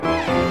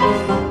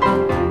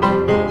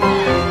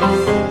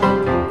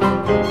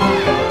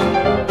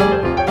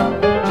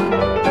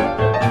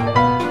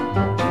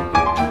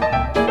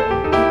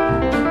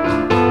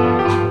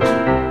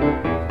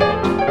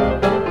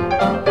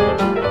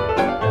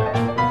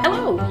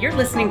You're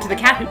listening to The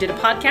Cat Who Did a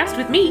Podcast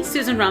with me,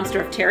 Susan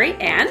Romsdorf-Terry,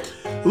 and...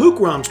 Luke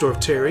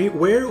Romsdorf-Terry,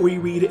 where we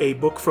read a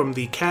book from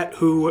the Cat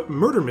Who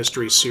Murder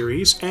Mystery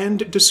series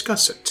and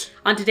discuss it.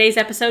 On today's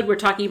episode, we're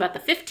talking about the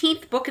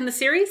 15th book in the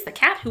series, The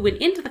Cat Who Went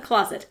Into the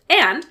Closet.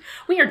 And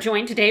we are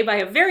joined today by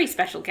a very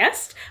special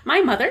guest,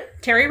 my mother,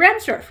 Terry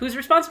Ramsdorf, who's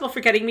responsible for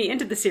getting me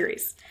into the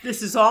series.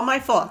 This is all my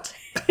fault.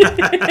 And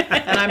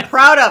I'm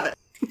proud of it.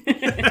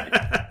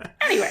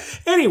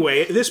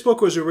 Anyway, this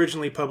book was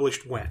originally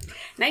published when?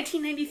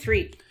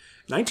 1993.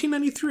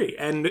 1993.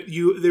 And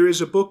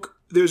there's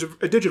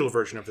a digital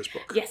version of this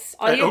book. Yes.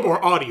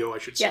 Or audio, I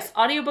should say. Yes,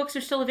 audiobooks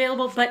are still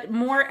available, but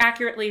more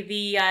accurately,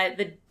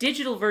 the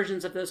digital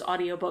versions of those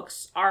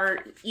audiobooks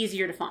are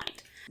easier to find.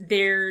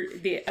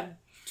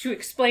 To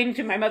explain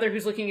to my mother,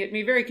 who's looking at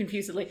me very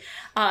confusedly,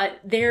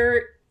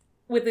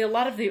 with a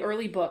lot of the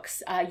early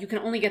books, you can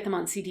only get them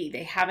on CD.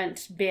 They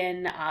haven't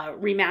been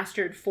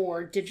remastered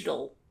for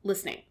digital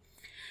listening.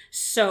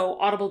 So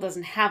Audible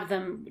doesn't have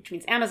them, which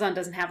means Amazon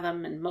doesn't have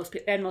them, and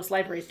most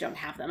libraries don't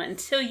have them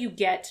until you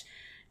get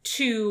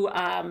to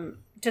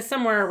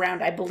somewhere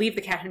around, I believe,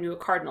 The Cat Who Knew a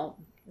Cardinal.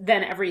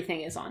 Then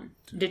everything is on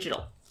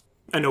digital.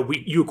 I know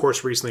you, of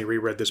course, recently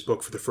reread this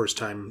book for the first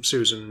time,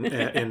 Susan,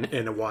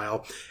 in a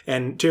while.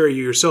 And Terry,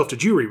 you yourself,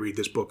 did you reread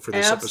this book for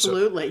this episode?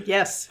 Absolutely,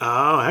 yes.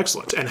 Oh,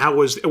 excellent. And how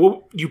was...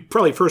 Well, you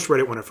probably first read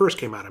it when it first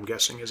came out, I'm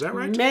guessing. Is that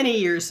right? Many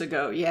years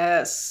ago,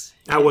 yes.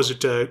 How was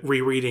it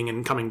rereading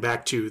and coming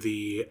back to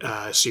the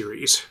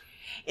series?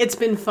 It's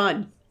been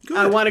fun. Good.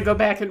 I want to go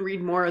back and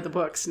read more of the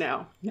books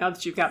now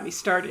that you've got me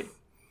started.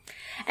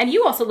 And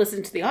you also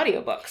listened to the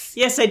audiobooks.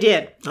 Yes, I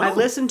did. Oh. I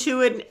listened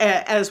to it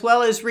as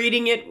well as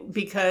reading it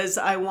because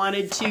I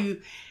wanted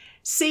to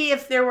see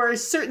if there were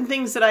certain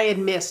things that I had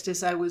missed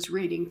as I was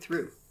reading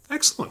through.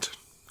 Excellent.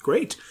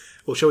 Great.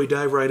 Well, shall we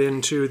dive right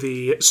into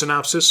the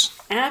synopsis?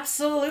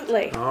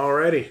 Absolutely.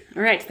 Alrighty.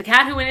 All right, The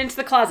Cat Who Went Into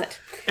the Closet.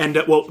 And,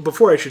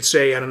 before I should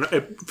say, I don't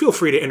know, feel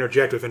free to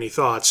interject with any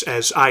thoughts,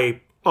 as I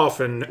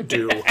often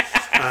do,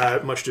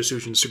 much to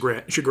Susan's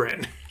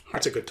chagrin.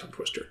 That's a good tongue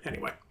twister.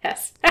 Anyway.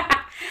 Yes.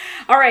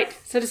 All right,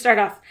 so to start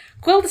off,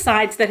 Quill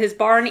decides that his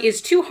barn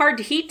is too hard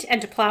to heat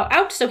and to plow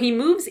out, so he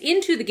moves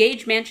into the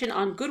Gage mansion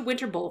on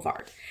Goodwinter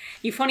Boulevard.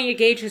 Euphonia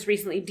Gage has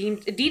recently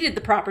deeded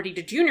the property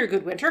to Junior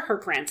Goodwinter, her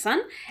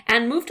grandson,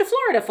 and moved to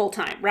Florida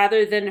full-time,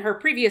 rather than her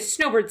previous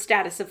snowbird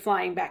status of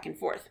flying back and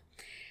forth.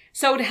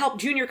 So to help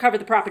Junior cover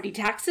the property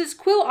taxes,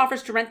 Quill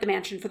offers to rent the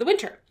mansion for the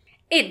winter.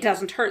 It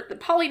doesn't hurt that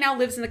Polly now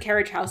lives in the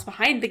carriage house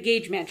behind the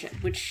Gage mansion,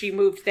 which she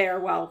moved there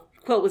while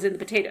Quill was in the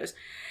potatoes.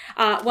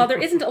 While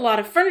there isn't a lot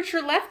of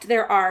furniture left,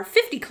 there are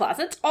 50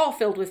 closets, all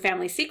filled with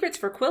family secrets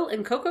for Quill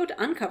and Coco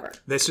to uncover.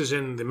 This is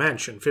in the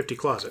mansion, 50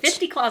 closets.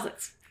 50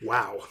 closets.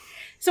 Wow.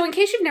 So in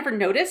case you've never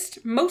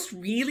noticed, most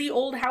really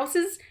old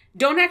houses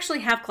don't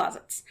actually have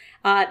closets.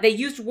 They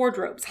used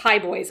wardrobes,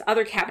 highboys,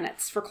 other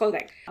cabinets for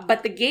clothing.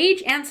 But the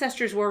Gage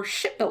ancestors were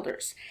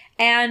shipbuilders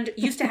and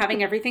used to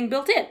having everything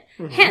built in.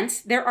 Mm-hmm. Hence,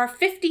 there are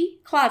 50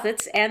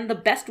 closets and the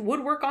best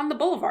woodwork on the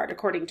boulevard,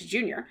 according to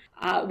Junior.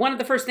 One of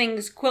the first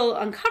things Quill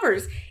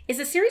uncovers is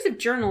a series of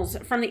journals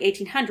from the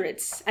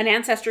 1800s. An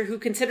ancestor who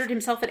considered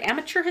himself an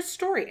amateur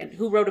historian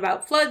who wrote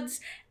about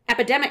floods,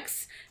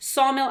 epidemics,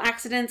 sawmill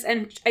accidents,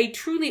 and a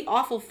truly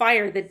awful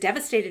fire that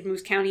devastated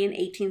Moose County in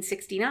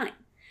 1869.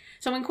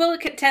 So when Quill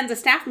attends a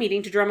staff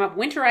meeting to drum up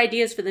winter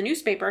ideas for the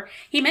newspaper,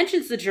 he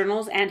mentions the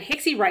journals, and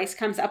Hixie Rice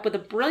comes up with a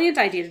brilliant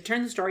idea to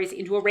turn the stories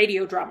into a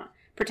radio drama,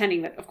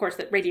 pretending that, of course,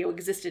 that radio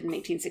existed in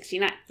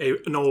 1869.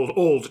 An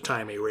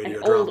old-timey radio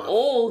drama.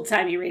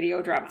 Old-timey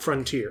radio drama.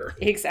 Frontier.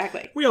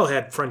 Exactly. We all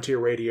had frontier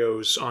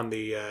radios on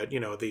the,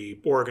 the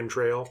Oregon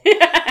Trail,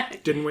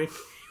 didn't we?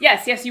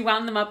 Yes, you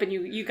wound them up and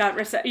you got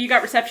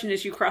reception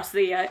as you crossed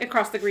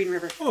the Green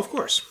River. Oh, of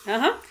course.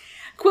 Uh-huh.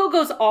 Quill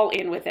goes all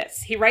in with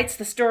this. He writes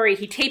the story,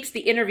 he tapes the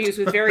interviews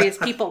with various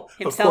people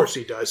himself. Of course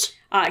he does.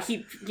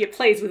 He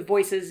plays with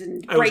voices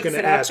and breaks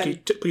it up. I was going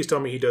to ask, please tell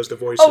me he does the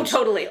voices. Oh,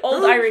 totally.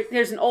 Irish.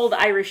 There's an old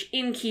Irish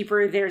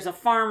innkeeper, there's a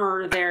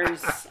farmer,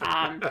 there's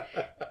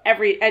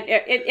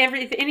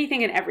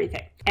anything and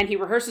everything. And he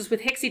rehearses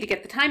with Hixie to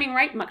get the timing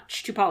right,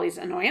 much to Polly's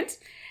annoyance,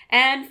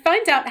 and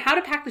finds out how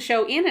to pack the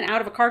show in and out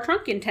of a car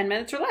trunk in 10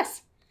 minutes or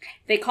less.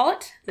 They call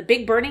it The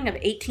Big Burning of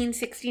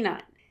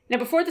 1869. Now,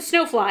 before the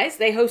snow flies,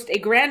 they host a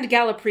grand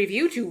gala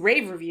preview to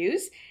rave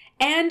reviews,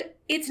 and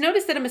it's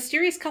noticed that a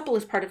mysterious couple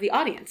is part of the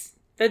audience.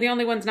 They're the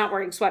only ones not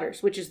wearing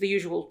sweaters, which is the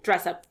usual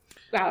dress-up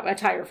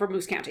attire for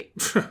Moose County.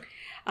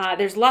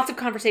 There's lots of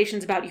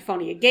conversations about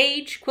Euphonia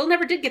Gage. Quill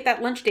never did get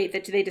that lunch date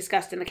that they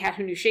discussed in The Cat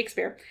Who Knew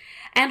Shakespeare,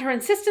 and her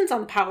insistence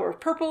on the power of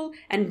purple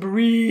and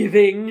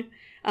breathing.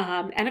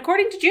 And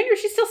according to Junior,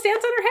 she still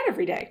stands on her head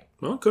every day.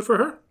 Well, good for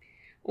her.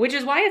 Which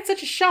is why it's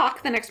such a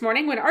shock the next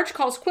morning when Arch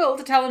calls Quill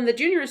to tell him that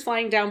Junior is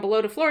flying down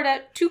below to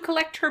Florida to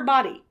collect her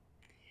body.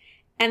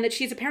 And that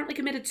she's apparently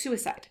committed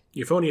suicide.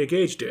 Euphonia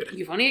Gage did.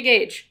 Euphonia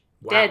Gage.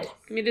 Wow. Dead.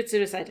 Committed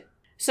suicide.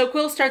 So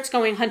Quill starts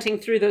going hunting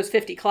through those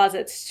 50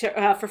 closets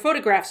for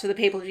photographs for the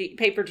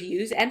paper to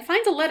use, and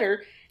finds a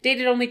letter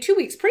dated only 2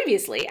 weeks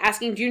previously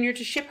asking Junior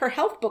to ship her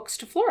health books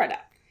to Florida.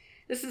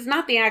 This is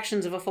not the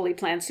actions of a fully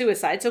planned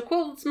suicide, so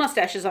Quill's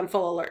mustache is on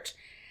full alert.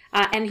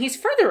 And he's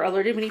further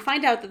alerted when he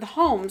finds out that the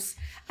homes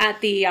at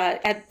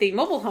the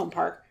mobile home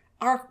park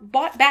are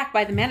bought back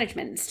by the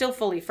management and still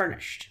fully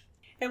furnished.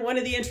 And one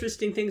of the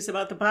interesting things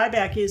about the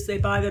buyback is they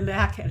buy them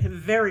back at a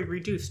very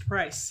reduced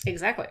price.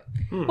 Exactly.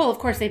 Well, of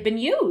course, they've been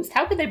used.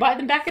 How could they buy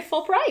them back at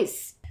full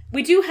price?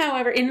 We do,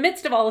 however, in the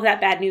midst of all of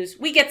that bad news,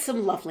 we get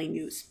some lovely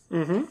news.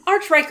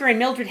 Arch Riker and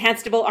Mildred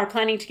Hanstable are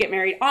planning to get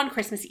married on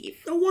Christmas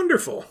Eve. Oh,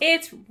 wonderful.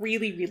 It's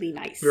really, really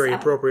nice. Very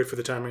appropriate for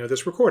the timing of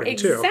this recording,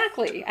 too.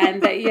 Exactly.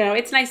 And,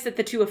 it's nice that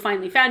the two have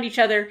finally found each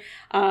other.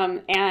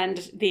 And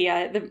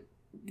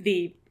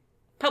the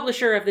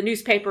publisher of the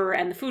newspaper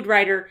and the food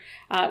writer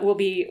will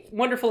be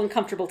wonderful and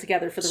comfortable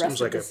together for the rest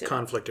of the Seems like a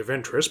conflict of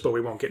interest, but we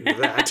won't get into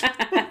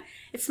that.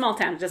 It's small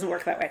town. It doesn't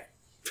work that way.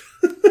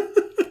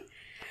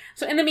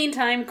 So in the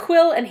meantime,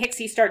 Quill and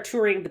Hixie start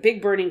touring the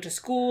Big Burning to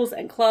schools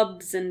and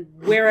clubs and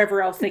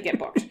wherever else they get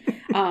booked.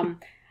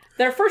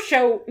 Their first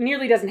show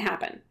nearly doesn't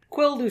happen.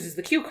 Quill loses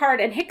the cue card,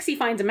 and Hixie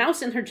finds a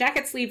mouse in her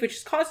jacket sleeve,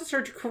 which causes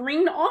her to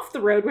careen off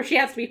the road where she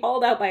has to be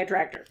hauled out by a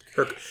tractor.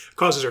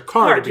 Causes her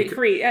car to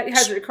be...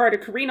 has her car to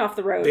careen off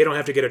the road. They don't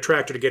have to get a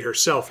tractor to get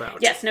herself out.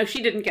 Yes, no,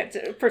 she didn't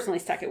get personally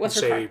stuck. It was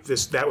her car.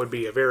 That would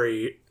be a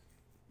very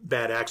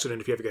bad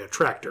accident if you have to get a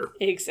tractor.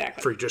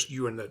 Exactly. For just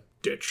you in the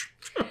ditch.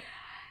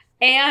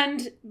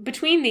 And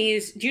between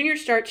these, Junior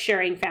starts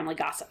sharing family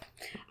gossip.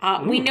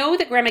 We know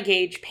that Grandma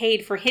Gage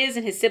paid for his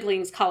and his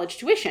siblings' college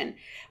tuition.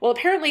 Well,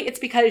 apparently it's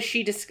because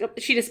she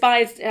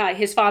despised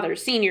his father,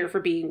 Senior,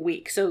 for being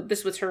weak. So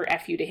this was her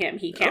FU to him.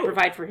 He can't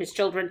provide for his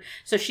children,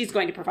 so she's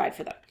going to provide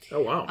for them.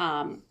 Oh,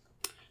 wow.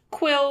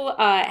 Quill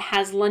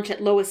has lunch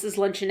at Lois's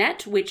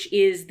Luncheonette, which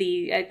is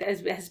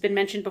as has been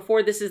mentioned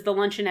before, this is the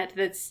luncheonette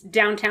that's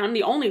downtown,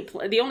 the only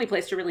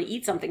place to really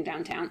eat something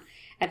downtown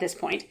at this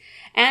point.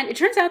 And it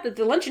turns out that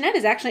the Luncheonette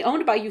is actually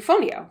owned by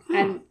Euphonio,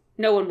 and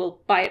no one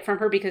will buy it from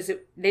her because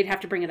they'd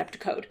have to bring it up to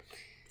code.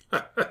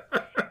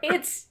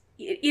 It's,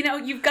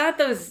 you've got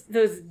those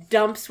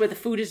dumps where the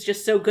food is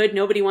just so good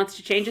nobody wants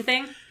to change a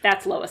thing.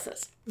 That's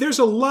Lois's. There's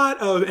a lot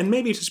of, and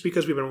maybe it's just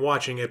because we've been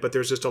watching it, but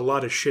there's just a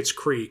lot of Schitt's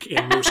Creek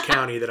in Moose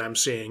County that I'm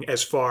seeing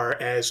as far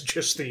as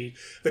just the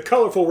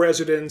colorful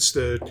residents,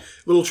 the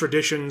little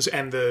traditions,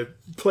 and the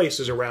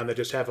places around that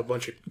just have a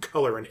bunch of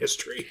color and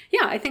history.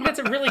 Yeah, I think that's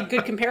a really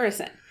good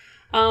comparison.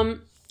 I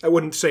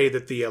wouldn't say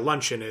that the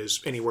luncheon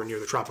is anywhere near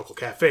the Tropical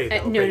Cafe,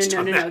 though.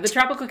 No. The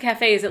Tropical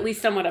Cafe is at least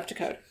somewhat up to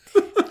code.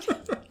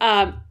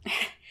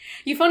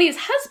 Euphonia's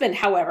husband,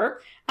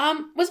 however,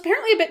 was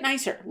apparently a bit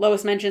nicer.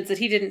 Lois mentions that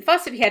he didn't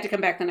fuss if he had to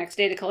come back the next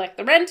day to collect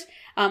the rent,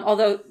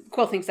 although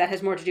Quill thinks that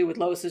has more to do with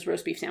Lois's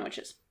roast beef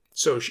sandwiches.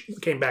 So she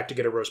came back to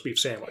get a roast beef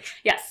sandwich.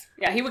 Yes.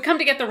 Yeah, he would come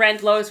to get the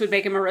rent, Lois would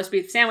make him a roast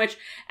beef sandwich,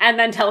 and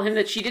then tell him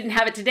that she didn't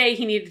have it today,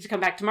 he needed to come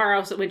back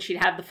tomorrow so when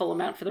she'd have the full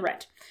amount for the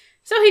rent.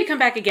 So he'd come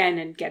back again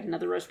and get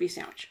another roast beef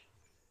sandwich.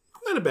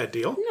 Not a bad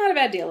deal. Not a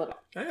bad deal at all.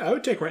 I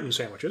would take rent and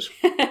sandwiches.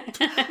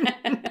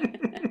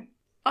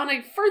 On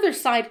a further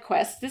side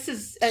quest,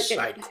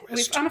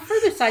 on a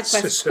further side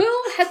quest,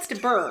 Quill heads to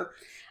Burr.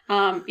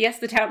 Yes,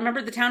 the town.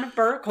 Remember the town of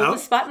Burr,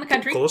 coldest spot in the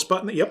country. Coldest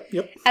spot yep.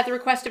 At the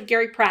request of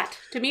Gary Pratt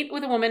to meet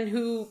with a woman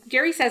who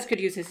Gary says could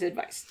use his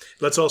advice.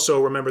 Let's also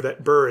remember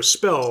that Burr is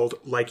spelled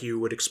like you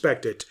would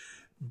expect it,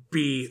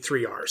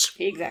 B3Rs.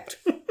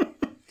 Exactly.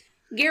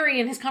 Gary,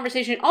 in his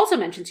conversation, also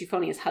mentions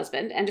Euphonia's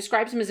husband and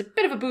describes him as a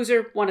bit of a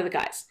boozer, one of the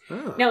guys.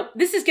 Oh. Now,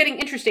 this is getting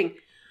interesting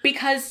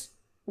because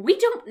we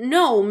don't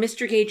know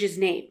Mr. Gage's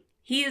name.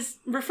 He is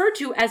referred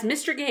to as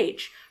Mr.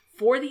 Gage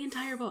for the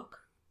entire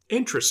book.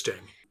 Interesting.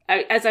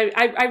 As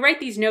I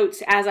write these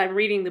notes as I'm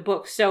reading the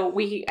book, so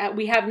we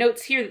have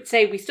notes here that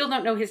say we still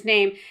don't know his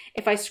name.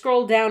 If I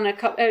scroll down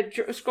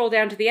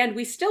to the end,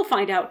 we still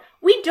find out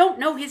we don't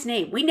know his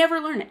name. We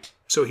never learn it.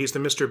 So he's the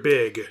Mr.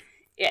 Big.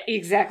 Yeah,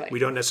 exactly. We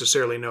don't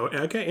necessarily know.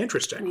 Okay,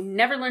 interesting. We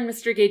never learn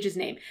Mr. Gage's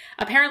name.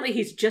 Apparently,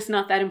 he's just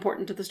not that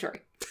important to the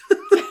story.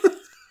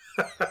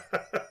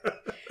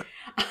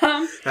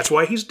 That's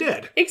why he's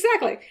dead.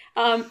 Exactly.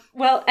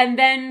 Well, and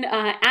then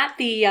at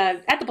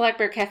the Black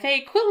Bear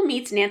Cafe, Quill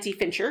meets Nancy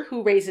Fincher,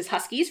 who raises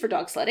huskies for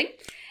dog sledding.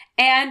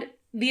 And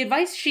the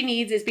advice she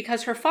needs is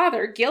because her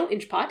father, Gil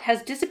Inchpot,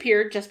 has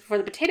disappeared just before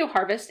the potato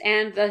harvest,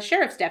 and the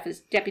sheriff's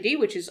deputy,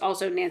 which is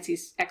also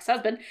Nancy's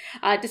ex-husband,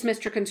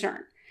 dismissed her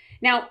concern.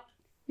 Now,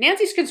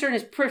 Nancy's concern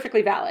is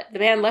perfectly valid. The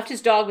man left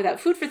his dog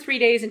without food for 3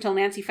 days until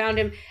Nancy found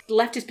him,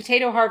 left his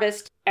potato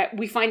harvest.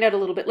 We find out a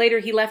little bit later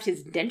he left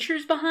his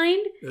dentures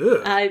behind.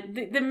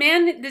 The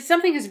man,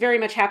 something has very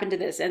much happened to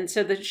this, and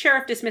so the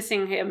sheriff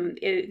dismissing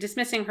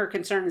her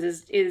concerns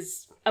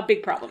is a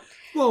big problem.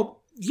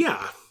 Well,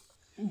 yeah.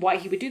 Why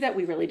he would do that,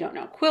 we really don't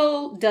know.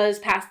 Quill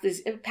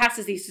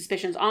passes these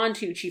suspicions on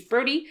to Chief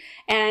Brody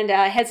and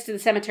heads to the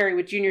cemetery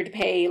with Junior to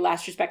pay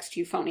last respects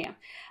to Euphonia.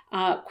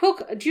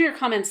 Junior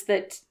comments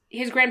that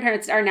his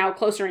grandparents are now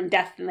closer in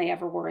death than they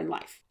ever were in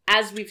life.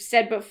 As we've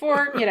said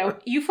before,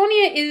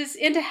 Euphonia is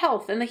into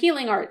health and the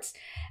healing arts,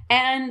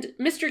 and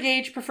Mr.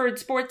 Gage preferred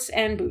sports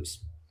and booze.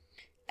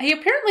 He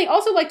apparently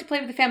also liked to play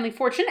with the family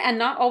fortune, and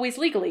not always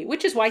legally,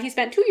 which is why he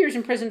spent 2 years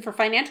in prison for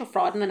financial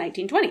fraud in the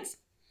 1920s.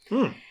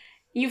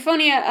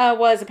 Euphonia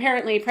was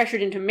apparently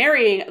pressured into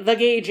marrying the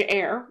Gage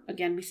heir.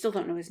 Again, we still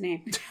don't know his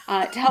name.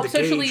 To help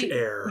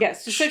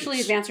socially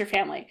advance her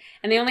family.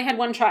 And they only had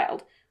one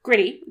child,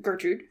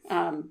 Gertrude,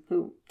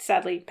 who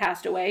sadly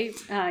passed away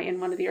in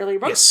one of the earlier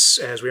books.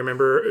 Yes, as we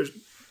remember,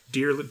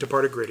 dear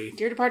departed Gritty.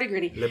 Dear departed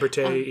Gritty.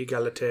 Liberté,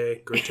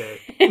 égalité, Gritty.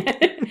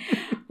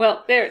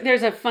 Well,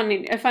 there's a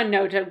fun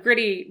note.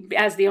 Gritty,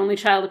 as the only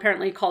child,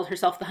 apparently called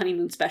herself the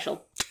honeymoon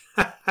special.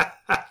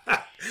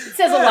 It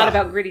says a lot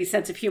about Gritty's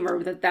sense of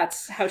humor that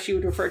that's how she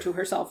would refer to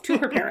herself to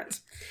her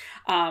parents.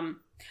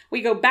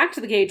 We go back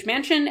to the Gage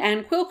mansion,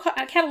 and Quill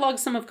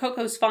catalogs some of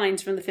Coco's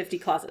finds from the 50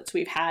 closets.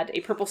 We've had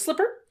a purple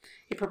slipper,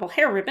 a purple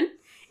hair ribbon,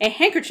 a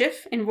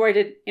handkerchief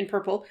embroidered in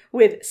purple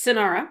with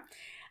Sonara,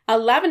 a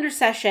lavender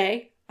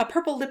sachet, a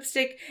purple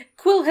lipstick.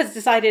 Quill has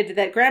decided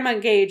that Grandma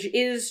Gage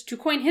is, to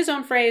coin his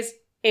own phrase,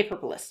 a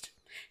purplist.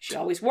 She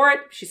always wore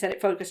it. She said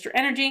it focused her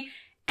energy.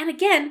 And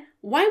again,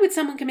 why would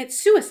someone commit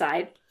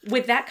suicide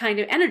with that kind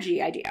of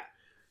energy idea?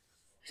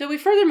 So we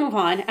further move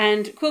on,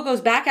 and Quill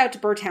goes back out to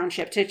Burr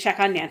Township to check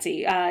on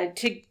Nancy,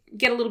 to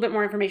get a little bit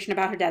more information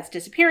about her dad's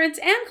disappearance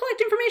and collect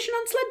information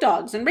on sled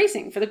dogs and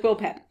racing for the Quill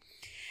Pen.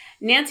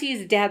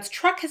 Nancy's dad's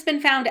truck has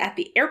been found at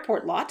the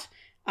airport lot,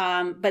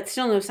 but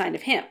still no sign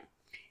of him.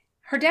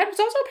 Her dad was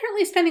also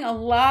apparently spending a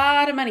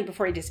lot of money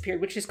before he disappeared,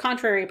 which is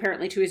contrary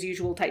apparently to his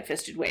usual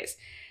tight-fisted ways.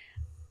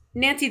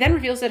 Nancy then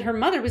reveals that her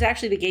mother was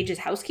actually the Gage's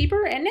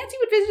housekeeper, and Nancy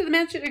would visit the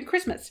mansion at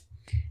Christmas.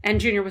 And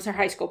Junior was her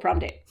high school prom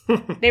date.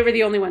 They were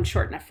the only ones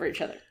short enough for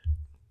each other.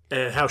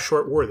 And how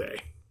short were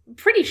they?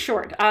 Pretty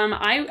short.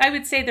 I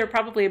would say they're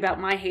probably about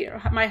my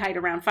height,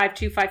 around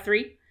 5'2",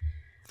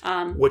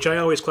 5'3". Which I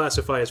always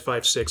classify as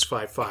 5'6",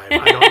 5'5". I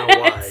don't know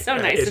why. It's so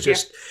nice It's of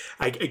just,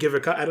 I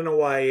don't know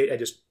why, I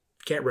just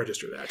can't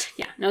register that.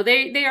 Yeah, no,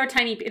 they are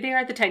tiny. They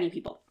are the tiny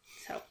people.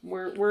 So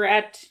we're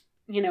at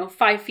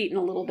 5 feet and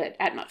a little bit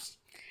at most.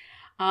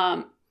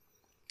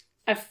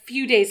 A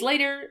few days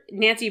later,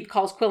 Nancy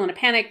calls Quill in a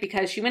panic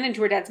because she went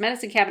into her dad's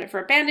medicine cabinet for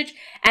a bandage,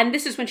 and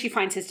this is when she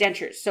finds his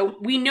dentures. So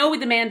we know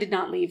the man did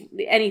not leave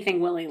anything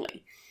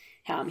willingly.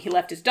 He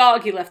left his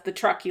dog, he left the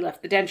truck, he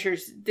left the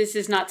dentures. This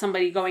is not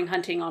somebody going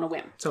hunting on a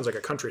whim. Sounds like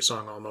a country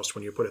song almost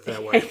when you put it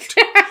that way.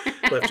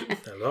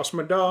 I lost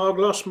my dog,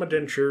 lost my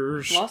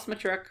dentures. Lost my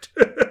truck.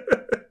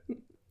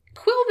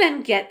 Quill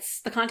then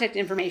gets the contact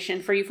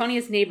information for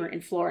Euphonia's neighbor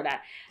in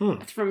Florida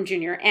from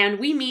Junior, and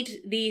we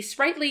meet the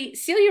sprightly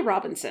Cecilia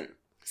Robinson,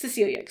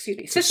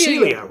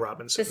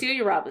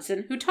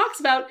 who talks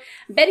about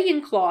Betty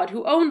and Claude,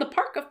 who own the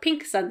Park of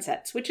Pink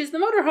Sunsets, which is the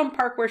motorhome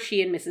park where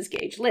she and Mrs.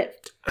 Gage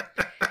lived.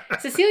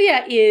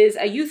 Cecilia is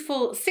a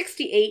youthful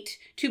 68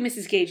 to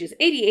Mrs. Gage's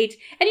 88,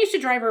 and used to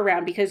drive her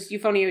around because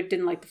Euphonia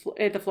didn't like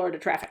the Florida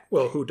traffic.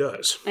 Well, who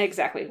does?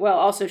 Exactly. Well,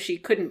 also she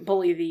couldn't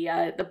bully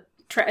the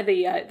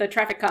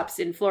traffic cops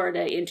in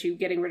Florida into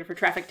getting rid of her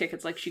traffic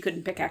tickets like she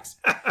couldn't pickaxe.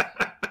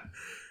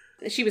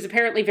 She was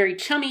apparently very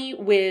chummy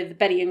with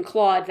Betty and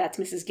Claude. That's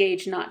Mrs.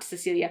 Gage, not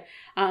Cecilia.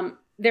 Who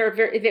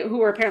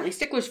were apparently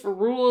sticklers for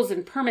rules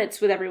and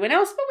permits with everyone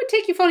else, but would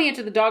take Euphonia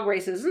to the dog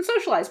races and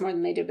socialize more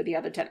than they did with the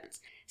other tenants.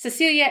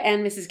 Cecilia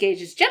and Mrs.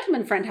 Gage's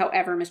gentleman friend,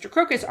 however, Mr.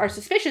 Crocus, are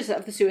suspicious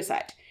of the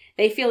suicide.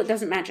 They feel it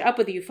doesn't match up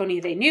with the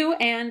Euphonia they knew,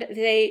 and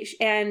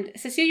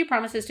Cecilia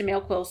promises to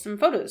mail Quill some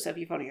photos of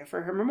Euphonia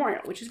for her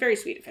memorial, which is very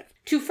sweet of him.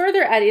 To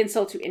further add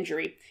insult to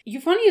injury,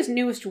 Euphonia's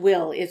newest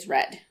will is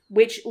read,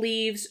 which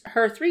leaves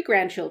her 3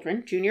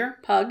 grandchildren, Junior,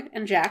 Pug,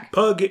 and Jack.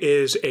 Pug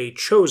is a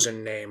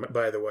chosen name,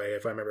 by the way,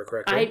 if I remember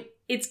correctly.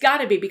 It's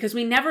gotta be, because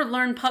we never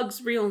learn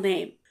Pug's real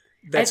name.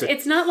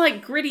 It's not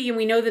like Gritty, and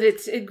we know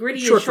that Gritty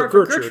is short for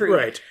Gertrude.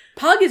 Right.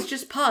 Pug is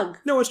just Pug.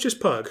 No, it's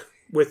just Pug,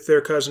 with their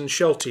cousin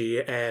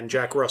Sheltie and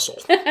Jack Russell.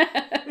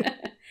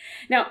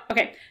 Now,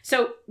 okay,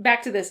 so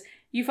back to this.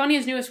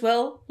 Euphonia's newest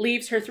will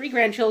leaves her 3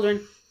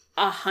 grandchildren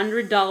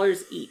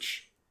 $100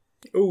 each.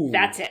 Ooh.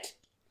 That's it.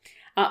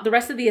 The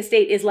rest of the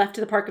estate is left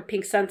to the Park of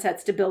Pink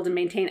Sunsets to build and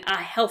maintain a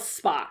health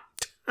spa.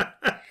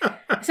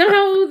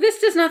 Somehow, this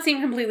does not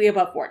seem completely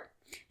above board.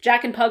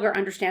 Jack and Pug are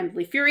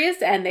understandably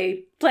furious, and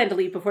they plan to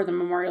leave before the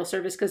memorial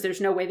service because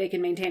there's no way they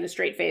can maintain a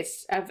straight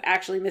face of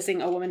actually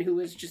missing a woman who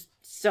was just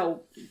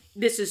so...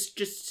 This is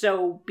just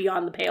so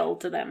beyond the pale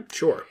to them.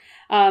 Sure.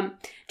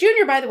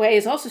 Junior, by the way,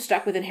 is also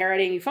stuck with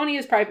inheriting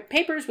Euphonia's private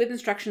papers with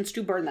instructions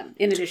to burn them,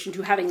 in addition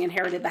to having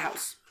inherited the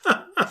house,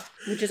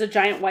 which is a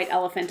giant white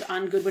elephant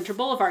on Goodwinter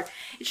Boulevard.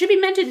 It should be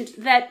mentioned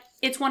that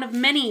it's one of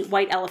many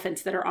white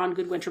elephants that are on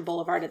Goodwinter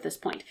Boulevard at this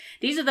point.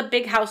 These are the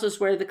big houses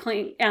where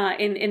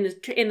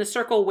in the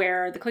circle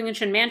where the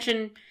Klingenschen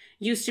Mansion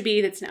used to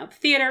be. That's now the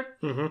theater,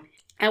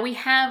 and we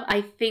have, I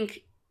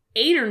think,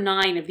 8 or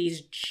 9 of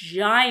these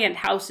giant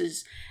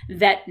houses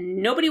that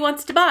nobody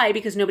wants to buy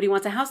because nobody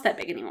wants a house that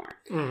big anymore.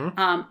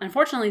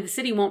 Unfortunately, the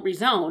city won't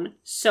rezone,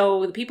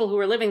 so the people who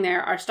are living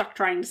there are stuck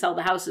trying to sell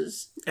the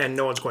houses. And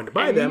no one's going to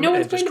buy them.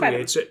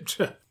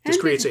 This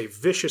creates a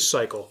vicious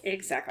cycle.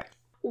 Exactly.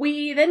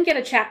 We then get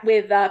a chat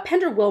with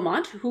Pender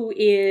Wilmot, who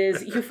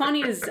is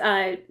Euphonia's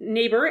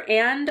neighbor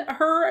and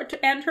her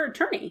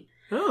attorney.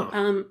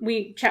 Oh.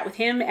 We chat with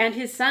him and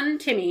his son,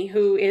 Timmy,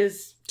 who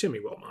is... Timmy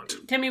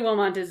Wilmot. Timmy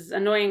Wilmot is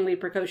annoyingly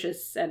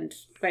precocious and,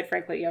 quite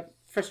frankly, a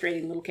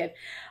frustrating little kid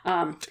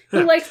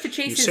who likes to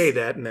chase You his... say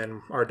that, and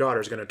then our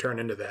daughter's going to turn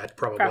into that,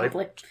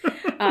 probably.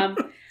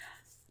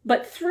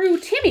 But through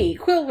Timmy,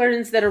 Quill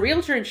learns that a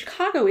realtor in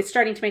Chicago is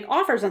starting to make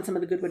offers on some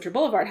of the Goodwinter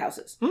Boulevard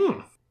houses.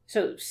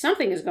 So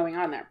something is going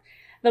on there.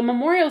 The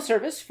memorial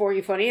service for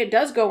Euphonia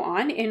does go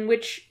on, in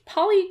which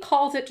Polly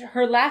calls it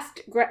her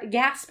last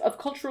gasp of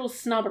cultural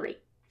snobbery.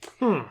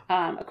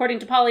 According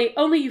to Polly,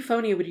 only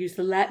Euphonia would use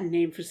the Latin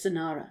name for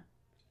Sonara.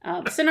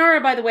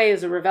 Sonara, by the way,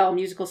 is a Ravel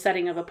musical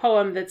setting of a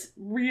poem that's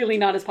really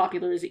not as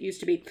popular as it used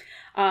to be.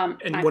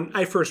 When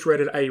I first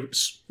read it,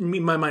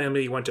 my mind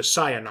immediately went to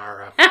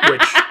sayonara,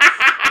 which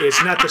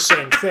is not the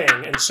same thing.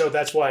 And so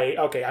that's why,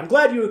 okay, I'm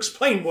glad you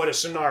explained what a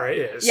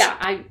sonara is.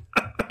 Yeah,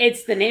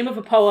 it's the name of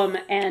a poem,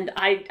 and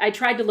I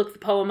tried to look the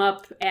poem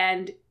up,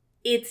 and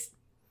it's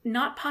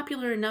not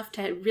popular enough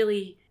to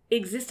really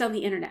exist on the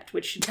internet,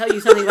 which should tell you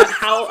something about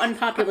how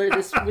unpopular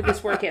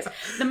this work is.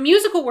 The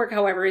musical work,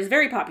 however, is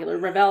very popular.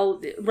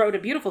 Ravel wrote a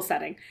beautiful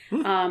setting,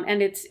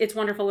 and it's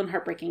wonderful and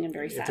heartbreaking and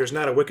very sad. If there's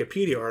not a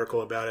Wikipedia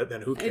article about it,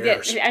 then who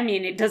cares? I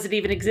mean, does it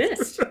even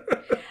exist?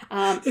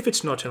 If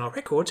it's not in our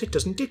records, it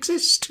doesn't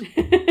exist.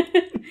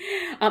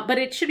 But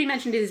it should be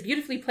mentioned it is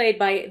beautifully played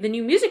by the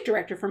new music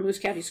director for Moose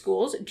County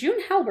Schools,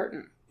 June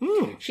Halberton.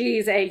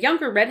 She's a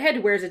younger redhead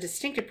who wears a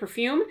distinctive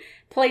perfume,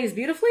 plays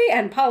beautifully,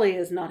 and Polly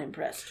is not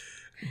impressed.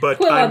 But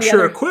Quill, I'm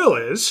sure Quill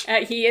is.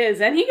 He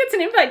is, and he gets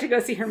an invite to go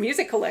see her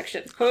music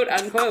collection, quote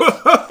unquote.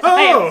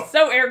 I am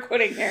so air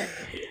quoting there.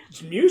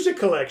 Music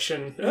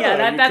collection.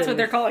 Yeah, that's what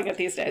they're calling it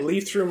these days.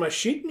 Leaf through my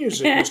sheet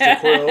music, Mr.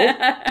 Quill.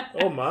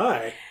 Oh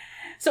my.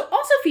 So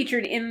also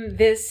featured in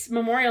this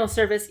memorial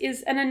service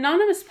is an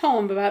anonymous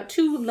poem about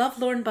two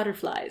lovelorn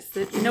butterflies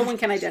that no one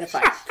can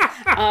identify.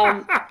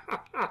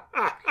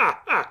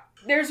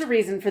 There's a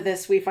reason for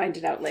this. We find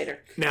it out later.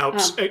 Now,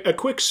 a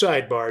quick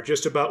sidebar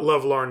just about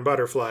lovelorn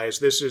butterflies.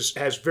 This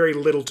has very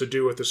little to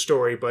do with the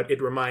story, but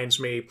it reminds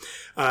me,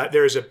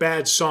 there's a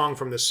bad song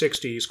from the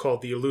 60s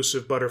called The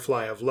Elusive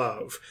Butterfly of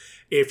Love.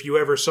 If you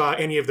ever saw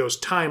any of those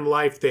Time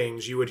Life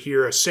things, you would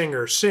hear a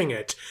singer sing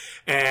it.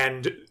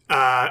 And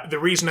the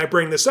reason I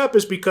bring this up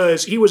is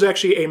because he was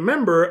actually a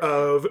member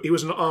of,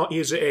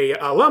 he's a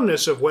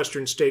alumnus of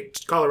Western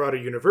State Colorado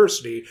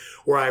University,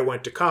 where I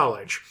went to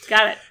college.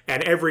 Got it.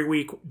 And every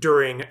week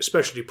during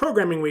specialty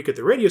programming week at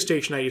the radio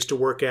station I used to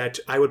work at,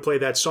 I would play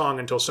that song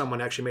until someone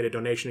actually made a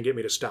donation to get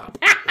me to stop.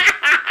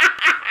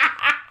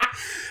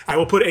 I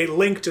will put a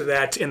link to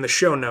that in the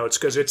show notes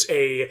because it's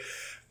a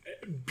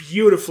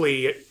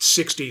beautifully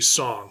 60s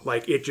song.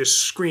 Like, it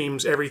just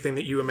screams everything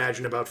that you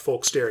imagine about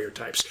folk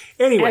stereotypes.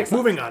 Anyway,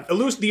 Excellent. Moving on.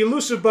 The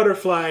elusive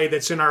butterfly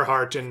that's in our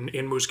heart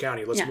in Moose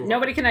County. Let's move on.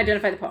 Nobody can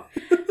identify the poem.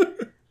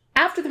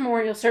 After the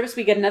memorial service,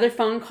 we get another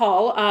phone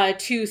call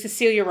to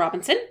Cecilia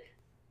Robinson.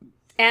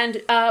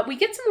 And we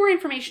get some more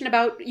information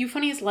about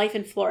Euphonia's life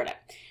in Florida.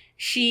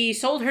 She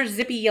sold her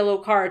zippy yellow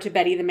car to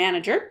Betty, the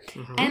manager.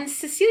 Mm-hmm. And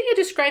Cecilia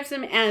describes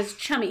them as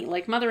chummy,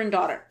 like mother and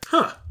daughter.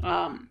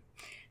 Huh.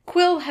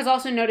 Quill has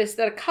also noticed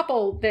that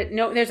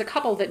there's a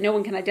couple that no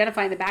one can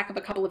identify in the back of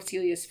a couple of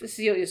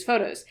Cecilia's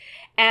photos.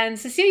 And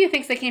Cecilia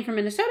thinks they came from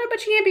Minnesota, but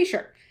she can't be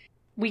sure.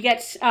 We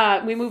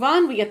move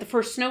on, we get the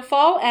first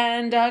snowfall,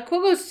 and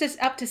Quill goes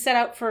out to set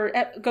up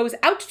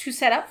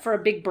for a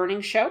big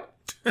burning show.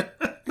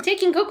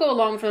 Taking Coco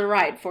along for the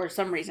ride for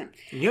some reason.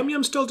 Yum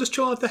Yum still just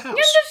chilling at the house.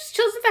 Yum just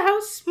chills at the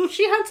house.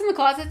 She hunts in the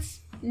closets.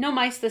 No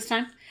mice this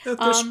time.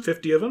 There's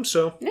 50 of them,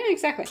 so yeah,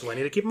 exactly.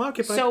 Plenty to keep them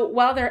occupied. So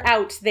while they're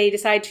out, he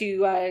decides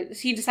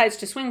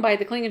to swing by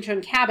the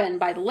Klingenschön cabin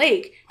by the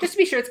lake just to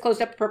be sure it's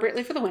closed up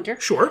appropriately for the winter.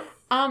 Sure.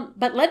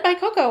 But led by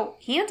Coco,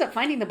 he ends up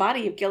finding the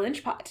body of Gil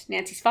Inchpot,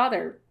 Nancy's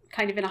father,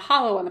 kind of in a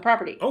hollow on the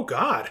property. Oh,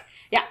 God.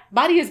 Yeah,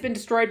 body has been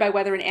destroyed by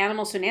weather and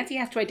animals, so Nancy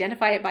has to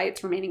identify it by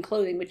its remaining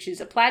clothing, which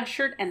is a plaid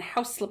shirt and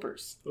house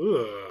slippers.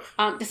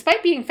 Ugh.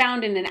 Despite being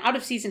found in an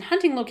out-of-season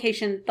hunting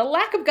location, the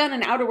lack of gun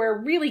and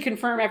outerwear really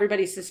confirm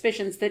everybody's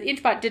suspicions that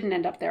Inchbot didn't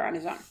end up there on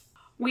his own.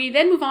 We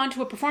then move on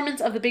to a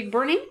performance of The Big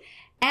Burning,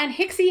 and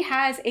Hixie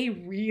has a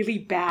really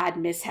bad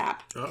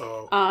mishap.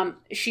 Uh-oh.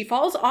 She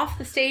falls off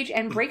the stage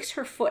and breaks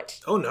her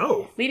foot. Oh,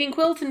 no. Leading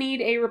Quill to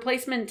need a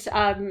replacement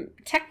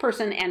tech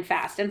person and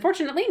fast.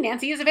 Unfortunately,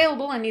 Nancy is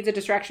available and needs a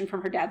distraction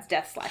from her dad's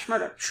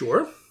death/murder.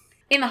 Sure.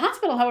 In the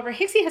hospital, however,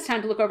 Hixie has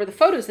time to look over the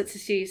photos that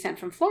Cecilia sent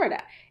from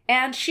Florida,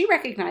 and she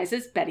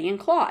recognizes Betty and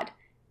Claude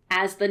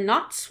as the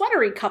not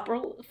sweatery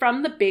couple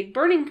from the Big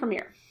Burning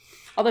premiere.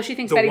 Although she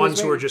thinks Betty was the ones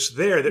who were just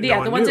there that no one knew.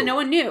 Yeah, the ones that no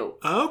one knew.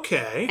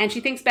 Okay. And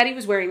she thinks Betty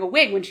was wearing a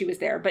wig when she was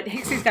there, but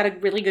Hixie's got a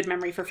really good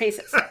memory for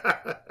faces.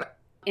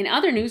 In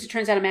other news, it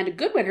turns out Amanda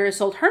Goodwinter has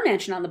sold her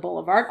mansion on the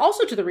boulevard,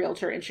 also to the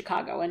realtor in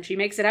Chicago, and she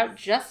makes it out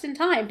just in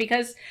time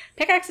because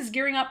Pickaxe is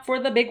gearing up for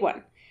the big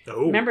one.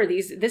 Oh. Remember,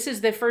 this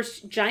is the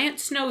first giant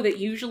snow that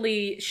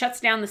usually shuts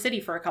down the city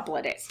for a couple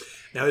of days.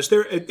 Now, is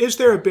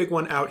there a big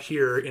one out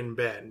here in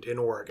Bend, in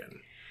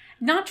Oregon?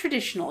 Not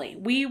traditionally.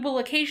 We will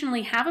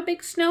occasionally have a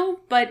big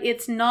snow, but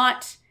it's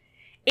not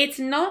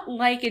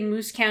like in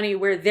Moose County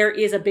where there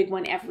is a big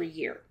one every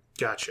year.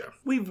 Gotcha.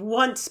 We've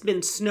once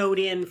been snowed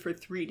in for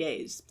 3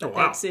 days, but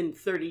that's in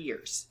 30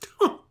 years.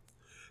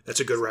 That's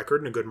a good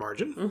record and a good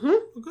margin.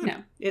 Mm-hmm. Good.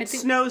 No. It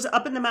snows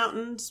up in the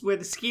mountains where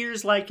the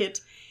skiers like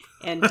it,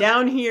 and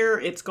down here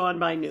it's gone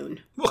by noon.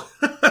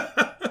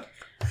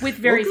 With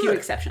very few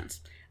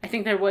exceptions. I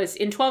think there was,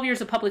 in 12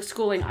 years of public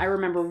schooling, I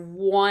remember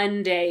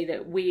one day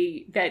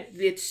that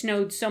it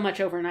snowed so much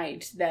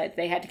overnight that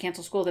they had to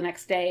cancel school the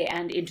next day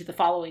and into the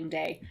following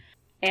day.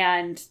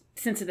 And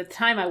since at the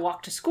time I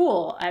walked to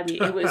school, I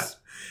mean, it was,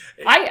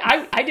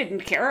 I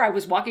didn't care. I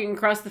was walking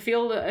across the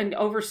field and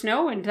over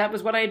snow, and that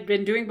was what I had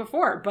been doing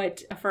before.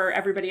 But for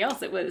everybody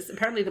else, it was,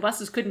 apparently the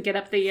buses couldn't get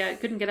up the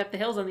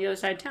hills on the other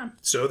side of town.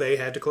 So they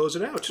had to close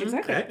it out.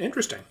 Exactly. Okay,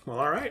 interesting. Well,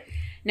 all right.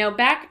 Now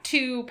back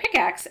to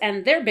Pickaxe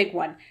and their big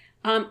one.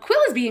 Quill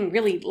is being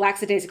really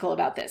lackadaisical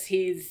about this.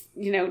 He's,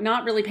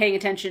 not really paying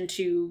attention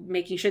to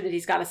making sure that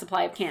he's got a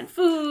supply of canned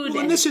food.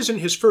 Well, and this isn't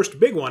his first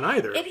big one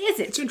either. It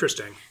isn't. It's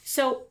interesting.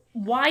 So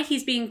why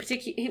he's being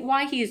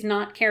why he is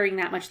not carrying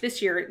that much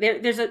this year?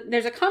 There's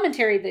a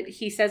commentary that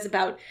he says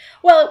about,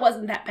 well, it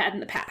wasn't that bad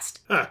in the past.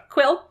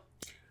 Quill,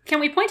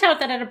 can we point out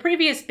that at a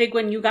previous big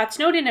one, you got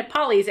snowed in at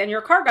Polly's and your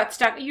car got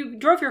stuck. You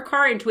drove your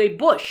car into a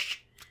bush.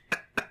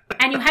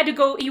 And you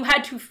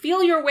had to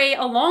feel your way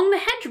along the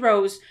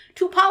hedgerows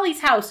to Polly's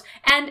house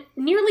and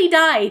nearly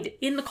died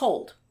in the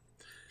cold.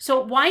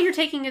 So why you're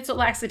taking it so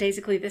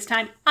lackadaisically this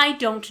time, I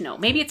don't know.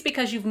 Maybe it's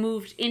because you've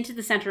moved into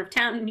the center of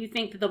town and you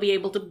think that they'll be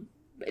able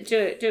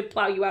to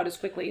plow you out as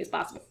quickly as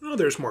possible. Well,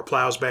 there's more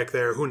plows back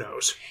there. Who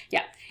knows?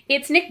 Yeah.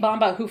 It's Nick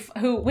Bomba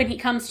who when he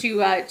comes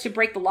to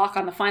break the lock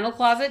on the final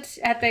closet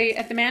at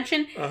the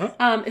mansion,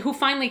 who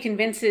finally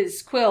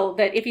convinces Quill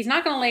that if he's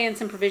not going to lay in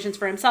some provisions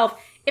for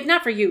himself, if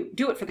not for you,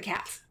 do it for the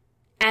cats.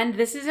 And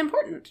this is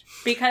important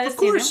because, of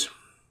course,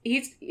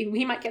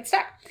 he might get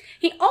stuck.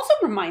 He also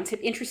reminds him,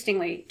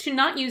 interestingly, to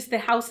not use the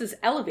house's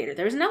elevator.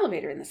 There's an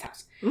elevator in this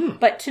house.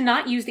 But to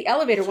not use the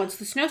elevator once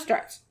the snow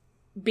starts.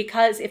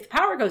 Because if the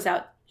power goes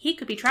out, he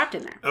could be trapped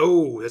in there.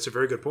 Oh, that's a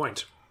very good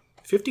point.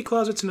 50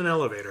 closets in an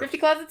elevator. 50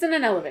 closets in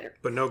an elevator.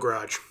 But no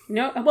garage.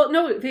 No,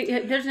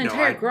 there's an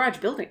entire garage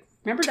building.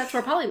 Remember, that's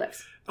where Polly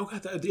lives. Oh,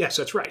 God, yes,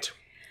 that's right.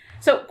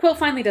 So Quill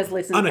finally does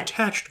listen.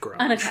 Unattached garage.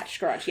 Unattached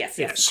garage,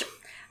 yes.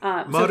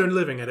 Modern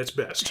living at its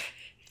best.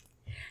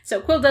 So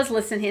Quill does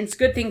listen, and it's a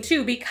good thing,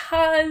 too,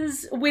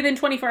 because within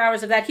 24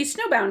 hours of that, he's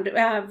snowbound in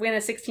a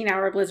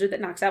 16-hour blizzard that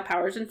knocks out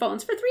powers and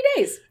phones for 3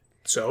 days.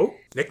 So,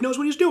 Nick knows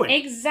what he's doing.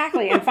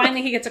 Exactly. And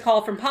finally, he gets a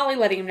call from Polly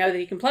letting him know that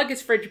he can plug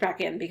his fridge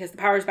back in because the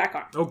power's back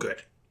on. Oh,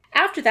 good.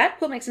 After that,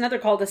 Quill makes another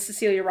call to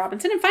Cecilia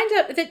Robinson and finds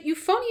out that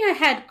Euphonia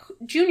had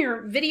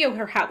Junior video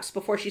her house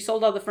before she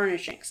sold all the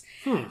furnishings.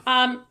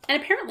 And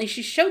apparently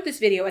she showed this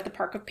video at the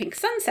Park of Pink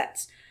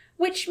Sunsets,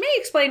 which may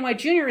explain why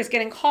Junior is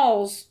getting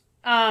calls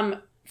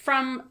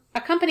from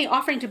a company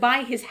offering to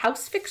buy his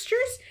house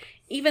fixtures,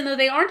 even though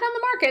they aren't on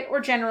the market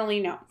or generally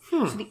no.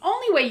 So the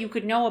only way you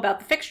could know about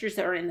the fixtures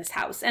that are in this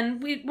house,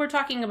 and we're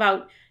talking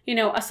about,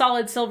 a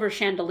solid silver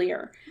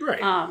chandelier,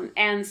 right,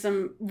 and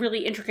some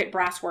really intricate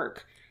brass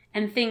work,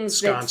 and things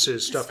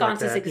sconces, stuff like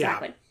that.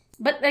 Exactly. Yeah.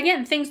 But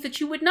again, things that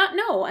you would not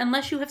know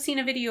unless you have seen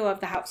a video of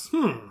the house.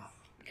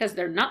 Because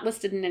they're not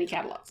listed in any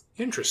catalogs.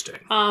 Interesting.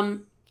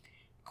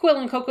 Quill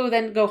and Coco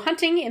then go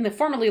hunting in the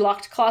formerly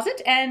locked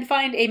closet and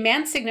find a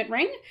man's signet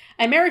ring,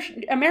 a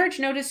marriage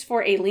notice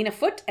for a Lena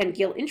Foote and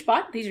Gil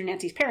Inchbot, these are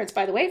Nancy's parents,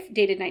 by the way,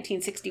 dated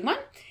 1961,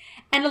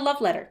 and a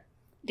love letter,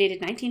 dated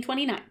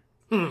 1929.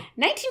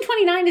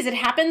 1929, as it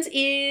happens,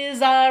 is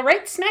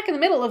right smack in the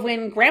middle of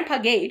when Grandpa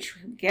Gage,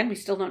 again, we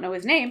still don't know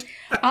his name,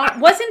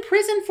 was in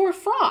prison for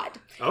fraud.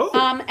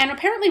 And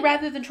apparently,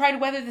 rather than try to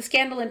weather the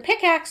scandal in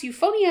Pickaxe,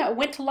 Euphonia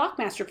went to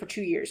Lockmaster for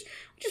 2 years,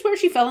 which is where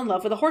she fell in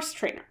love with a horse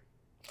trainer.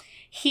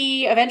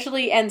 He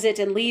eventually ends it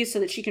and leaves so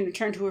that she can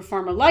return to her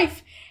former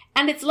life,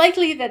 and it's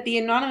likely that the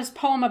anonymous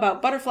poem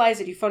about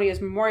butterflies at Euphonia's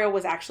memorial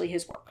was actually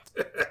his work.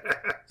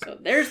 So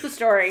there's the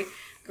story.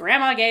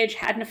 Grandma Gage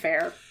had an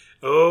affair.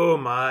 Oh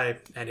my,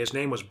 and his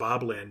name was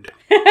Bob Lind.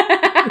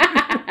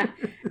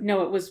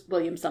 No, it was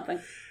William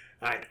something.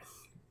 I know.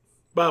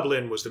 Bob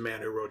Lind was the man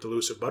who wrote The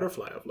Elusive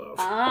Butterfly of Love.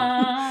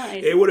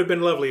 It would have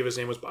been lovely if his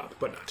name was Bob,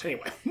 but not.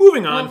 Anyway,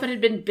 moving on. Well, if it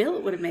had been Bill,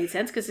 it would have made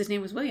sense because his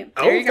name was William.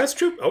 That's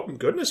true. Oh,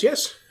 goodness,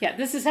 yes. Yeah,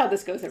 this is how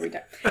this goes every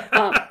time.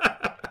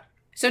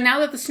 So now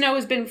that the snow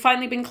has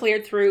finally been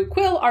cleared through,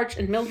 Quill, Arch,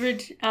 and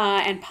Mildred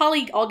and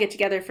Polly all get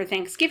together for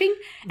Thanksgiving.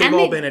 They've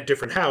all been at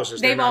different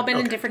houses. They've all been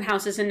in different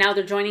houses, and now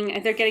they're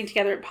getting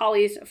together at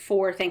Polly's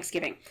for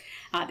Thanksgiving.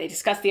 They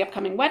discuss the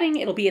upcoming wedding.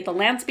 It'll be at the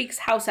Landspeaks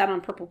house out on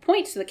Purple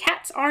Point, so the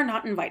cats are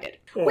not invited.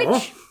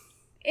 Which,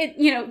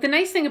 the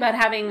nice thing about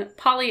having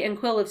Polly and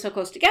Quill live so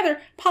close together,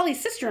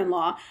 Polly's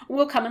sister-in-law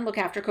will come and look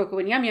after Coco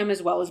and Yum Yum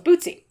as well as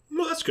Bootsy.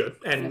 Well, that's good.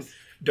 And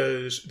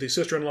Does the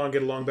sister-in-law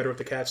get along better with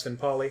the cats than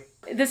Polly?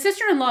 The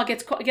sister-in-law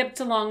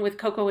gets along with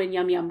Coco and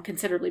Yum Yum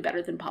considerably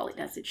better than Polly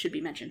does. It should be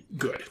mentioned.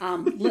 Good.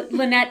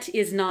 Lynette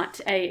is not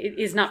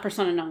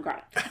persona non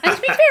grata. And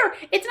to be fair,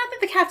 it's not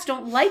that the cats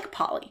don't like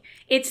Polly.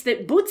 It's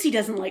that Bootsy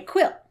doesn't like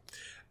Quill.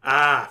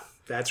 Ah,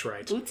 that's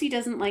right. Bootsy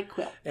doesn't like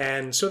Quill.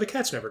 And so the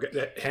cats never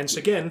get... Hence,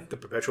 again, the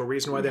perpetual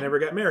reason why they never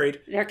got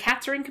married. Their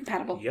cats are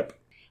incompatible. Yep.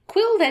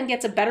 Quill then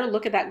gets a better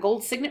look at that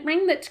gold signet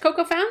ring that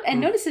Coco found and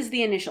notices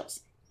the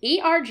initials,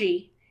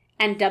 ERG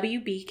and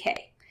WBK.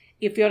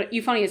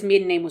 Euphonia's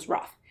maiden name was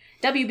Roth.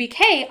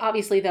 WBK,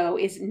 obviously, though,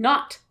 is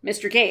not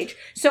Mr. Gage,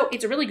 so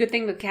it's a really good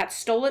thing the cats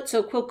stole it,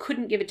 so Quill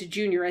couldn't give it to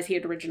Junior as he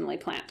had originally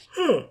planned.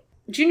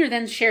 Junior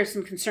then shares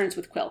some concerns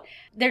with Quill.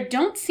 There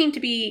don't seem to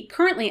be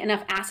currently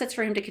enough assets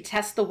for him to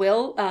contest the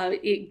will,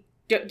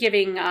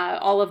 giving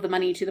all of the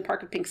money to the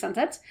Park of Pink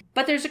Sunsets,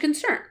 but there's a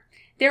concern.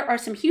 There are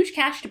some huge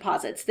cash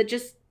deposits that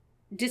just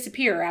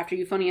disappear after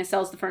Euphonia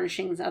sells the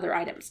furnishings and other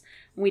items.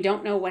 We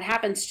don't know what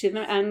happens to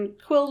them, and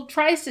Quill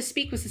tries to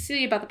speak with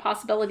Cecilia about the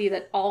possibility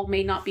that all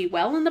may not be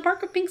well in the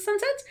Park of Pink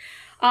Sunsets,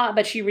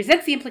 but she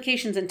resents the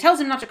implications and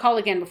tells him not to call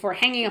again before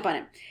hanging up on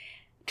him.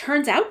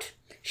 Turns out,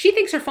 she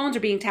thinks her phones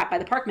are being tapped by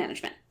the park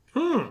management.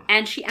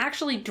 And she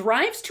actually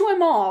drives to a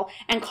mall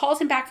and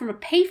calls him back from a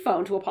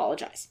payphone to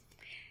apologize.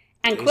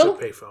 And Quill, of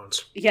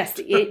payphones. Yes,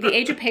 the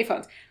age of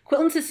payphones.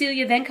 Quill and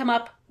Cecilia then come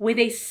up with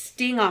a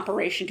sting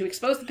operation to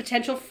expose the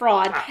potential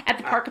fraud at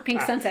the Park of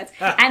Pink Sunsets.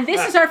 And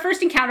this is our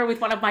first encounter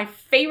with one of my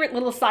favorite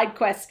little side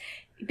quests.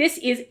 This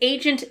is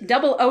Agent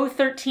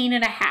 0013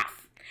 and a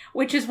half,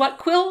 which is what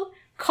Quill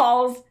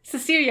calls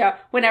Cecilia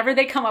whenever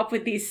they come up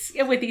with these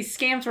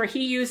scams where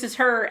he uses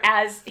her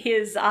as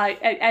his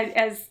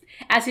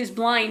as his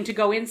blind to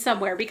go in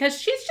somewhere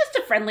because she's just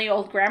a friendly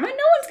old grandma. No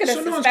one's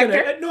going to suspect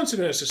her. No one's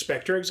going to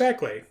suspect her,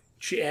 exactly.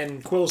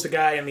 And Quill's the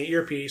guy in the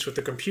earpiece with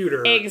the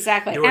computer.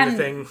 Exactly. Doing the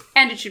thing.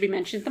 And it should be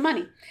mentioned, the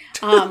money.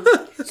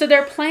 So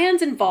their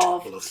plans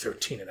involve...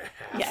 13 and a half.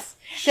 Yes.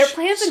 Their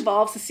plans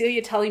involve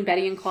Cecilia telling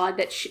Betty and Claude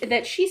that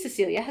she,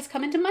 Cecilia, has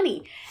come into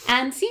money,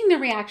 and seeing their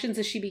reactions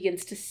as she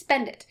begins to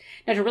spend it.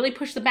 Now, to really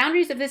push the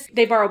boundaries of this,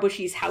 they borrow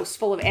Bushy's house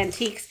full of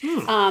antiques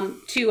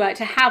to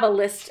have a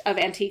list of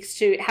antiques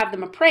to have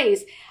them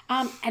appraised.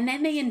 And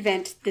then they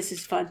invent, this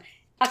is fun,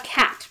 a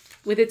cat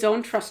with its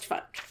own trust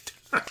fund.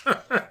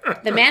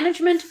 The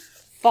management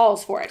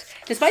falls for it.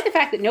 Despite the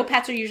fact that no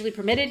pets are usually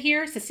permitted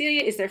here,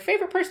 Cecilia is their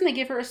favorite person. They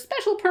give her a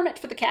special permit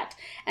for the cat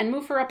and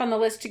move her up on the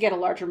list to get a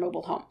larger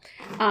mobile home.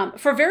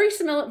 For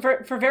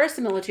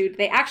verisimilitude,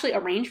 they actually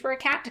arrange for a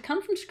cat to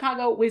come from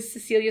Chicago with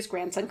Cecilia's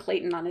grandson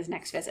Clayton on his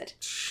next visit.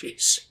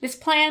 Jeez. This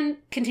plan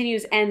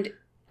continues, and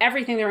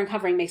everything they're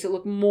uncovering makes it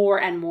look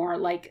more and more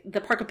like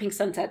the Park of Pink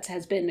Sunsets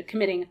has been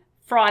committing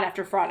fraud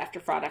after fraud after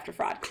fraud after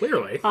fraud.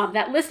 Clearly.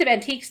 That list of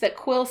antiques that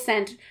Quill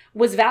sent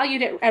was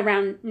valued at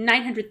around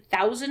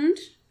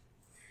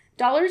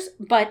 $900,000,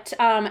 but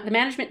the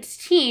management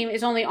team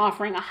is only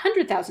offering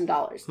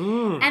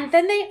 $100,000. And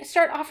then they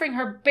start offering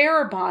her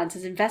bearer bonds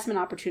as investment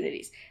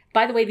opportunities.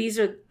 By the way, these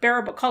are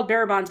called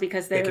bearer bonds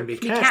because they can be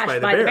cashed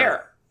by the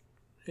bearer.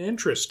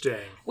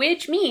 Interesting.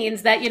 Which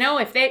means that,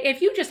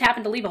 if you just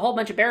happen to leave a whole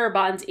bunch of bearer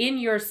bonds in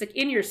your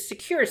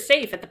secure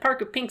safe at the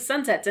Park of Pink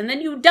Sunsets and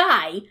then you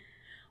die,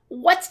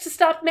 what's to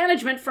stop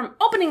management from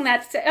opening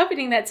that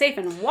safe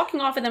and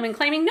walking off of them and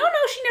claiming, no,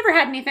 she never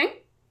had anything?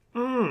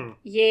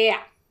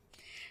 Yeah.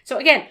 So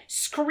again,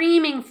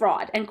 screaming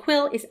fraud. And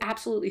Quill is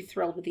absolutely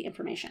thrilled with the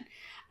information.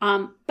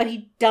 But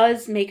he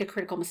does make a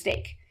critical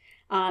mistake.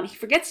 He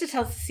forgets to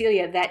tell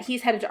Cecilia that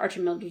he's headed to Arch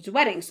and Mildred's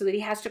wedding so that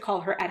he has to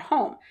call her at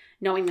home,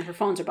 knowing that her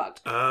phones are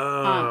bugged.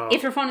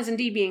 If her phone is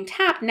indeed being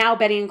tapped, now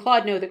Betty and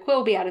Claude know that Quill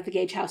will be out of the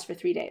Gage house for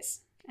 3 days.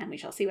 And we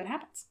shall see what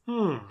happens.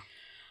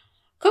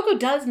 Coco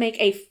does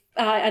make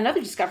another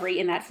discovery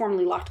in that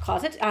formerly locked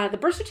closet, the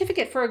birth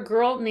certificate for a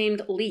girl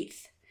named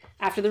Leith.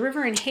 After the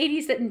river in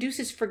Hades that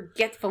induces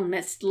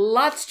forgetfulness.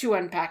 Lots to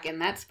unpack in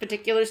that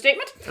particular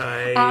statement.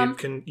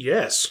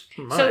 Yes.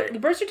 My. So the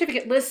birth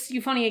certificate lists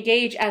Euphonia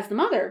Gage as the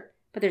mother,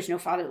 but there's no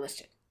father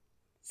listed.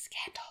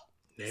 Scandal.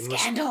 Nameless.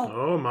 Scandal.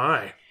 Oh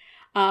my.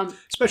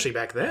 Especially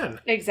back then.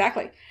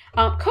 Exactly.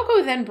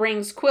 Coco then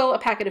brings Quill a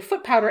packet of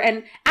foot powder,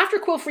 and after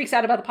Quill freaks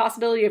out about the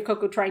possibility of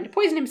Coco trying to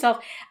poison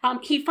himself,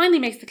 he finally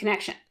makes the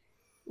connection.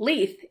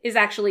 Leith is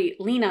actually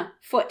Lena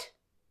Foote,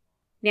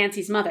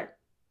 Nancy's mother,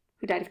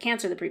 who died of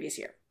cancer the previous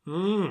year.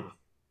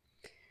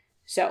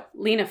 So,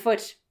 Lena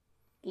Foote,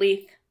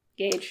 Leith,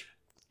 Gage,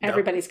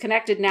 everybody's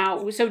connected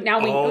now. So now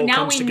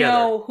we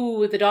know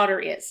who the daughter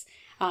is,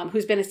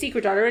 who's been a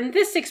secret daughter, and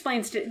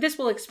this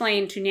will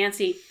explain to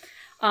Nancy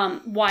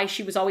why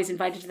she was always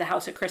invited to the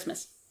house at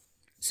Christmas.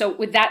 So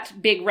with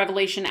that big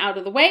revelation out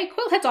of the way,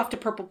 Quill heads off to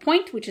Purple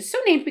Point, which is so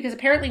named because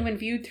apparently when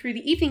viewed through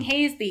the evening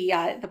haze,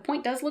 the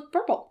point does look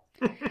purple.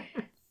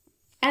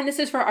 And this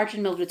is for Arch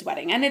and Mildred's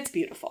wedding, and it's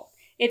beautiful.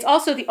 It's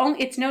also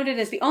it's noted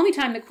as the only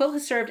time that Quill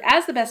has served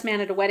as the best man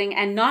at a wedding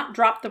and not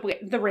dropped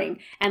the ring.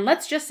 And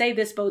let's just say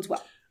this bodes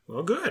well.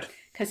 Well, good.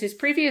 Because his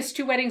previous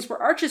 2 weddings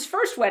were Arch's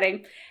first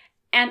wedding,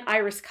 and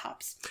Iris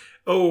Copps.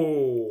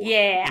 Oh.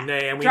 Yeah. Nah,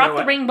 and we Dropped know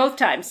the ring both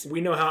times.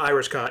 We know how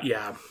Iris caught.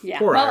 Yeah. Yeah.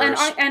 Poor well,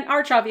 Iris. and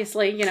Arch,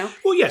 obviously, you know.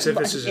 Well, yes, if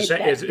this is a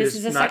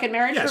second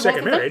marriage. Yeah, for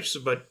second both of them. marriage.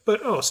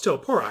 But still,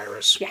 poor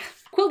Iris. Yeah.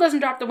 Quill doesn't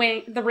drop the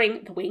ring.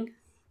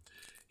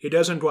 He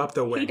doesn't drop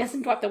the wing. He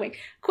doesn't drop the wing.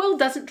 Quill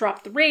doesn't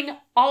drop the ring.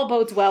 All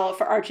bodes well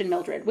for Arch and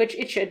Mildred, which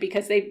it should,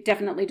 because they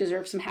definitely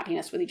deserve some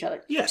happiness with each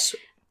other. Yes.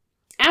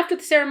 After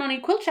the ceremony,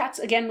 Quill chats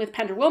again with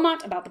Pender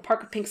Wilmot about the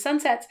Park of Pink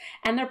Sunsets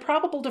and their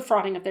probable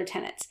defrauding of their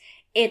tenants.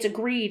 It's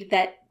agreed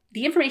that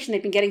the information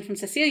they've been getting from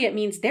Cecilia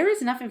means there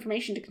is enough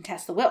information to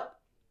contest the will.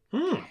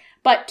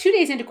 But 2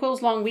 days into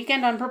Quill's long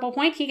weekend on Purple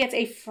Point, he gets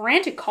a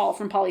frantic call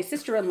from Polly's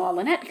sister-in-law,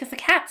 Lynette, because the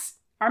cats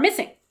are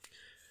missing.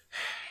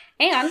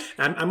 And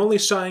I'm only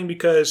sighing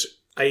because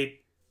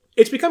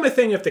it's become a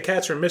thing. If the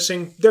cats are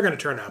missing, they're going to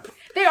turn up.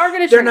 they are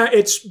going to They're turn not.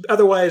 It's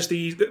otherwise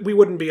we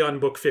wouldn't be on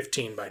book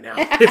 15 by now.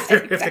 If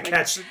the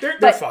cats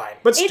they're fine,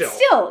 but still, it's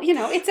still, you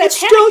know, it's a It's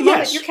panic still, moment.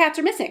 yes. Your cats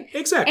are missing.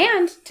 Exactly.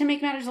 And to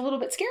make matters a little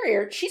bit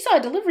scarier, she saw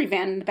a delivery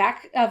van in the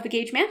back of the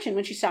Gage mansion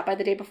when she stopped by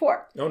the day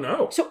before. Oh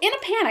no. So in a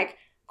panic,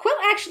 Quill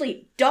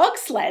actually dog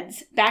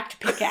sleds back to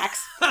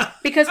Pickaxe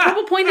because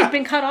Purple Point had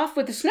been cut off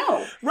with the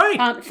snow.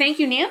 Right. Thank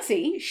you,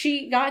 Nancy.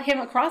 She got him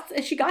across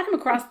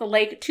the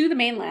lake to the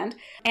mainland,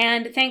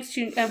 and thanks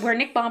to where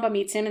Nick Bamba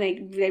meets him,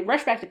 and they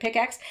rush back to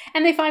Pickaxe,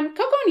 and they find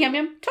Coco and Yum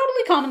Yum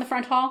totally calm in the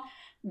front hall,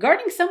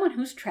 guarding someone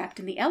who's trapped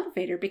in the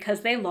elevator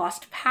because they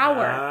lost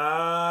power.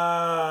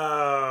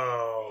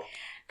 Oh.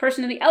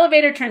 Person in the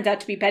elevator turns out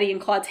to be Betty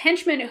and Claude's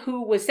henchman,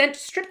 who was sent to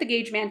strip the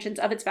Gage mansions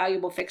of its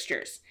valuable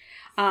fixtures.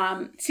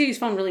 Cecilia's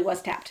phone really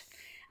was tapped.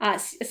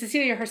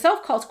 Cecilia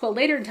herself calls Quill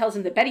later and tells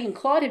him that Betty and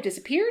Claude have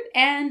disappeared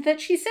and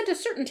that she sent a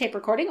certain tape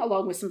recording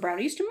along with some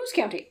brownies to Moose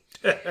County.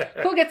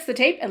 Quill gets the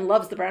tape and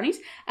loves the brownies,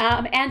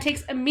 and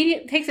takes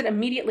it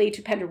immediately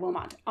to Pender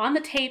Wilmot. On the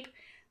tape,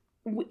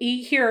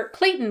 we hear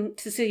Clayton,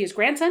 Cecilia's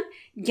grandson,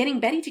 getting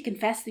Betty to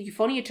confess that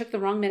Euphonia took the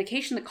wrong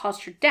medication that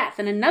caused her death,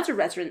 and another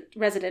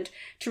resident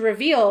to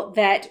reveal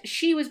that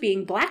she was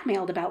being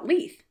blackmailed about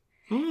Leith.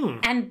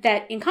 And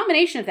that in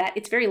combination of that,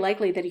 it's very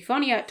likely that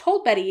Euphonia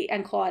told Betty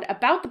and Claude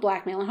about the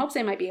blackmail in hopes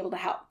they might be able to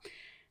help.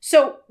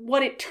 So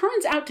what it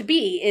turns out to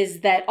be is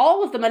that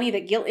all of the money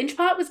that Gil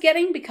Inchpot was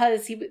getting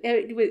because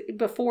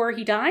before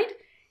he died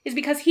is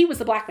because he was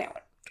the blackmailer.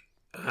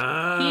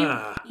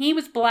 He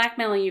was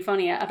blackmailing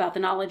Euphonia about the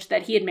knowledge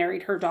that he had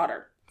married her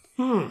daughter.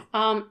 And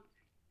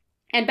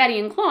Betty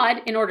and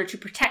Claude, in order to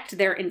protect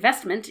their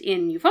investment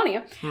in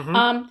Euphonia,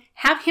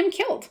 have him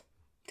killed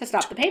to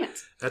stop the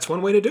payments. That's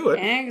one way to do it.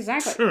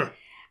 Exactly. Sure.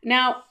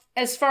 Now,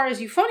 as far as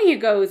Euphonia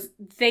goes,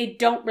 they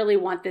don't really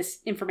want this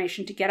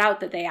information to get out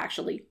that they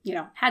actually,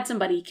 had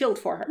somebody killed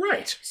for her.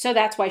 Right. So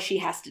that's why she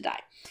has to die.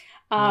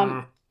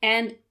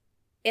 And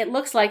it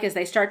looks like as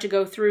they start to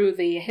go through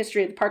the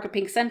history of the Park of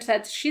Pink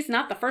Sunsets, she's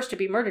not the first to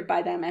be murdered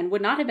by them and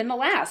would not have been the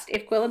last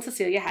if Quill and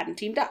Cecilia hadn't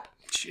teamed up.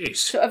 Jeez.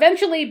 So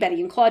eventually,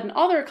 Betty and Claude and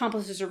all their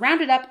accomplices are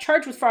rounded up,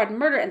 charged with fraud and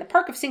murder, and the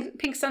Park of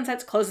Pink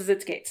Sunsets closes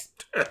its gates.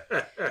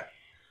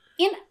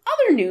 In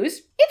other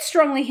news, it's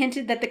strongly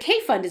hinted that the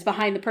K-Fund is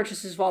behind the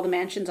purchases of all the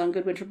mansions on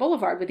Goodwinter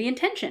Boulevard with the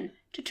intention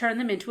to turn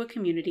them into a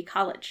community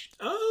college.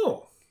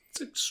 Oh, it's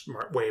a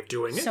smart way of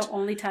doing it. So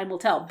only time will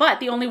tell.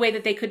 But the only way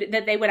that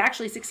they would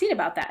actually succeed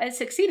at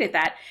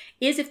that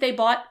is if they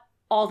bought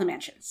all the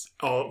mansions.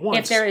 All at once.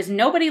 If there is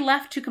nobody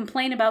left to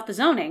complain about the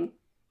zoning,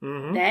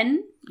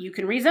 then you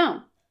can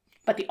rezone.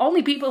 But the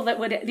only thing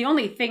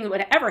that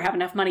would ever have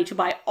enough money to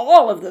buy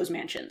all of those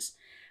mansions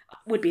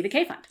would be the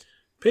K-Fund.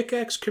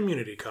 Pickaxe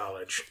Community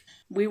College.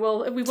 We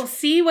will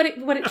see what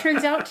it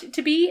turns out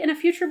to be in a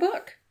future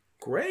book.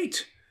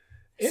 Great.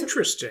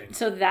 Interesting.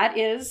 So that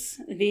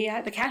is the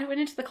cat who went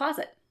into the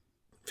closet.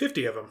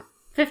 50 of them.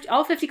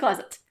 50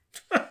 closets.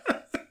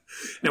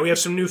 Now we have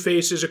some new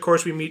faces. Of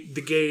course, we meet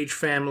the Gage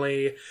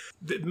family.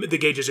 The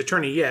Gage's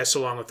attorney, yes,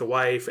 along with the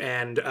wife,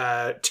 and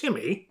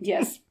Timmy.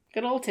 Yes.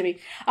 Good old Timmy.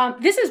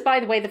 This is, by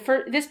the way,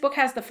 this book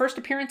has the first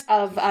appearance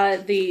of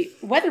the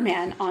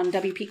weatherman on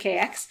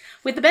WPKX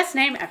with the best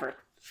name ever.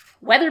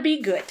 Weatherby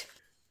Good.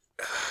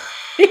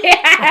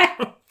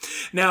 Yeah.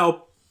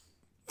 Now,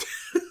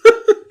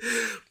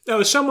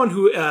 as someone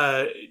who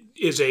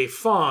is a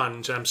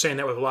fond, and I'm saying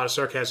that with a lot of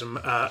sarcasm,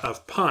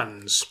 of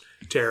puns,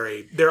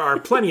 Terry, there are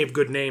plenty of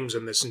good names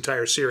in this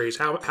entire series.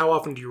 How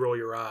often do you roll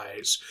your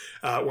eyes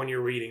when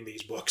you're reading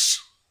these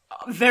books?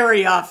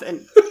 Very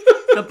often.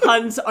 The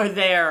puns are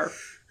there.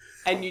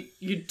 And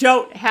you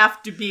don't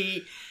have to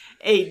be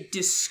a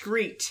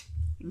discreet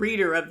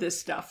reader of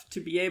this stuff to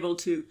be able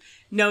to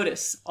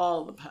notice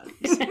all the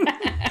puns.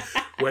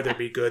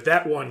 Weatherby Good.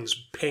 That one's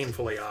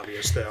painfully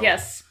obvious, though.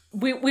 Yes.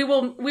 We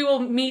will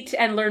meet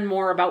and learn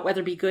more about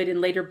Weatherby Good in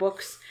later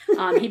books.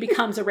 He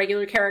becomes a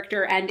regular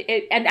character and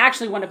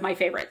actually one of my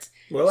favorites.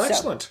 Well,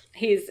 excellent.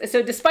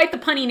 So despite the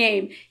punny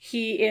name,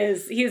 he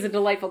is a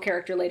delightful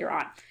character later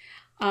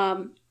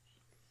on.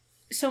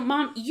 So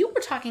Mom, you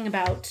were talking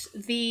about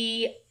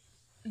the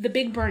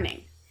big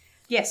burning.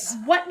 Yes.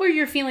 What were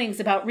your feelings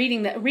about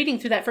reading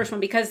through that first one?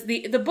 Because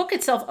the book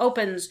itself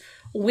opens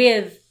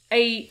with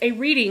a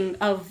reading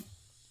of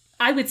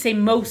I would say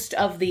most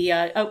of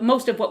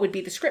what would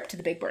be the script to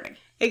The Big Burning.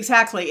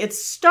 Exactly. It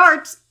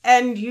starts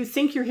and you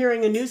think you're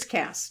hearing a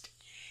newscast.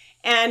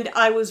 And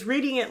I was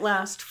reading it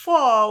last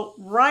fall,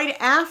 right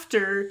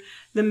after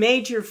the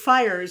major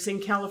fires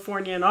in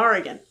California and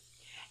Oregon.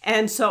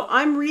 And so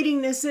I'm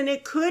reading this, and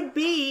it could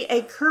be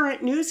a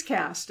current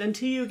newscast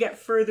until you get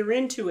further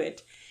into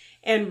it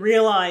and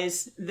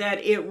realize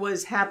that it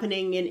was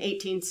happening in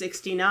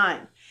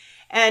 1869.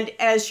 And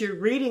as you're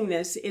reading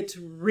this, it's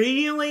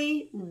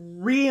really,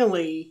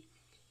 really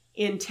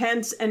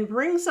intense and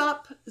brings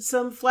up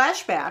some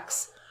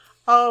flashbacks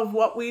of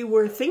what we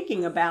were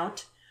thinking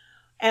about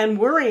and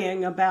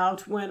worrying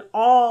about when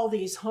all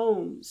these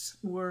homes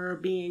were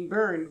being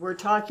burned. We're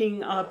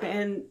talking up,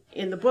 and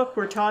in the book,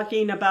 we're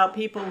talking about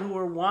people who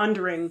were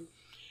wandering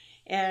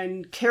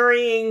and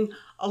carrying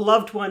a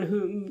loved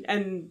one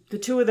and the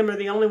two of them are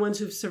the only ones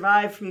who've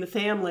survived from the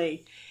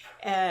family,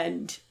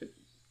 and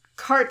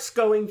carts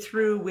going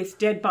through with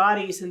dead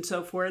bodies and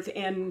so forth.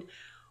 And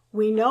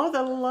we know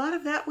that a lot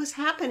of that was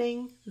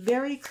happening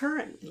very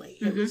currently.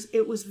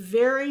 It was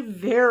very,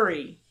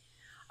 very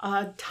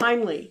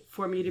timely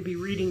for me to be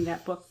reading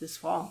that book this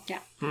fall.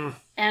 Yeah.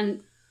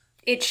 And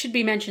it should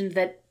be mentioned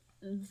that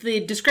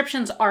the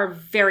descriptions are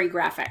very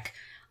graphic.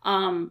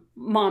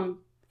 Mom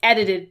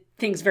edited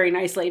things very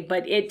nicely,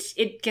 but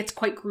it gets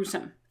quite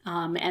gruesome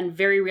and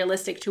very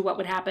realistic to what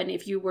would happen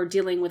if you were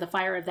dealing with a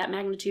fire of that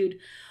magnitude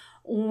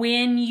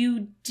when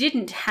you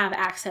didn't have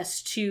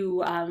access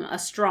to a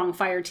strong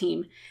fire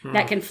team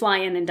that can fly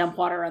in and dump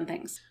water on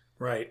things.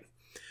 Right.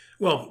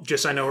 Well,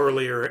 just I know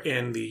earlier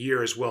in the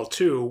year as well,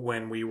 too,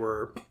 when we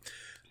were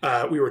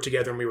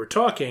together and we were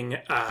talking,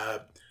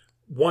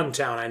 one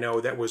town I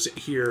know that was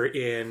here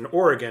in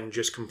Oregon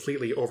just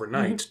completely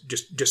overnight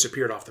just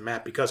disappeared off the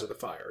map because of the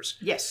fires.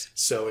 Yes.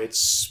 So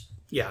it's,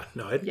 it's...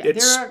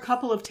 There are a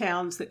couple of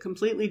towns that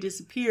completely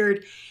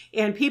disappeared,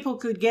 and people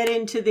could get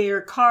into their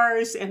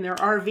cars and their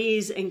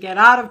RVs and get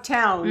out of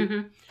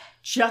town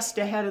just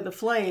ahead of the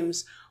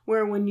flames,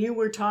 where when you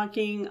were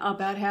talking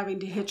about having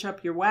to hitch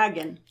up your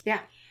wagon...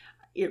 Yeah.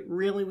 It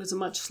really was a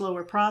much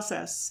slower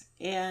process,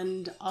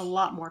 and a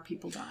lot more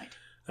people died.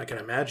 I can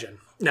imagine.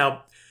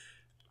 Now,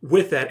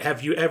 with that,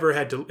 have you ever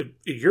had to...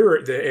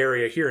 You're the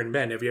area here in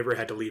Bend. Have you ever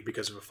had to leave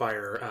because of a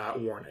fire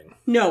warning?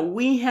 No,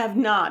 we have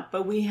not,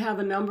 but we have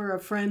a number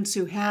of friends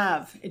who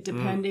have,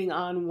 depending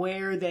on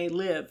where they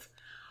live.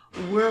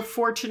 We're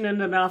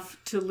fortunate enough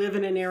to live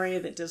in an area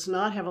that does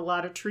not have a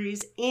lot of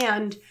trees,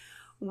 and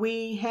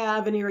we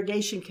have an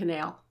irrigation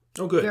canal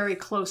very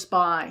close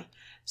by.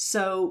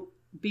 So...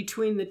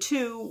 between the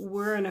two,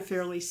 we're in a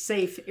fairly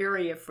safe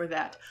area for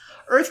that.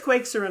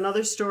 Earthquakes are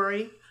another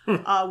story.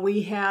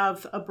 We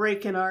have a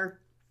break in our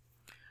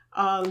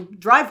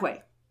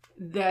driveway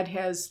that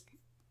has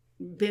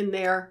been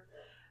there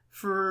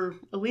for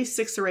at least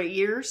 6 or 8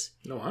 years.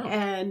 Oh, wow.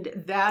 And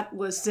that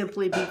was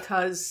simply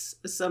because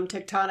some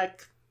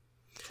tectonic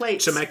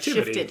plates some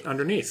activity shifted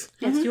underneath.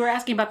 Yes, you were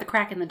asking about the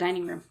crack in the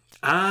dining room.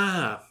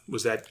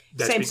 Was that...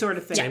 Same sort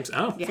of thing.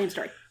 Same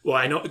story. Well,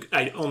 I know.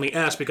 I only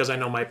asked because I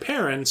know my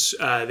parents.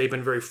 They've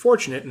been very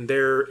fortunate in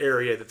their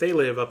area that they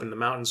live up in the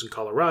mountains in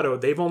Colorado.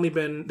 They've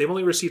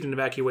only received an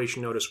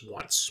evacuation notice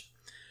once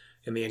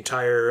in the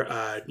entire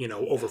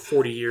over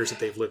 40 years that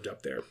they've lived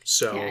up there.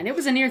 So yeah, and it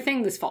was a near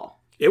thing this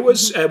fall. It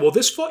was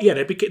this fall.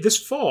 Yeah, this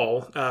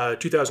fall,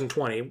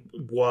 2020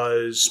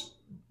 was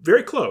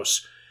very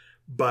close,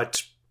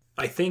 but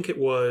I think it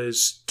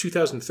was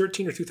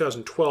 2013 or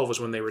 2012 was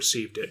when they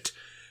received it.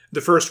 The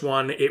first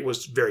one, it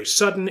was very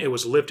sudden. It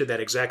was lifted that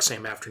exact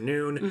same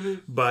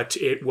afternoon, but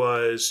it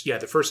was,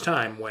 the first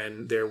time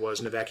when there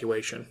was an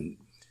evacuation.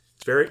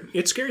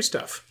 It's scary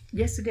stuff.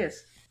 Yes, it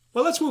is.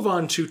 Well, let's move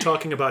on to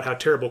talking about how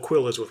terrible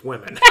Quill is with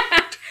women.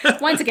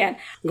 Once again.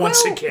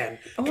 Once again.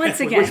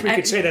 Which we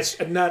could say that's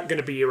not going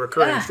to be a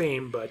recurring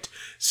theme, but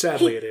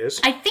sadly it is.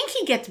 I think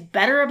he gets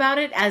better about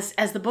it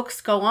as the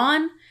books go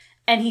on,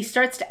 and he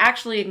starts to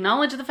actually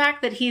acknowledge the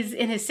fact that he's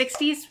in his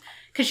 60s.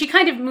 Because she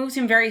kind of moves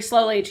him very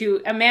slowly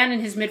to a man in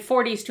his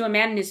mid-40s, to a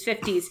man in his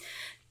 50s,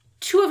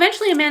 to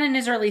eventually a man in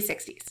his early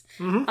 60s.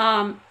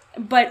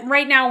 But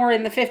right now we're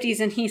in the 50s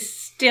and he's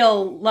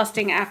still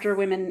lusting after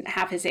women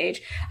half his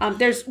age.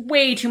 There's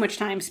way too much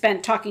time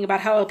spent talking about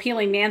how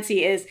appealing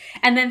Nancy is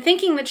and then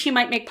thinking that she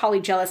might make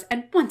Polly jealous.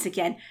 And once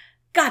again,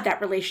 God,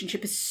 that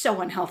relationship is so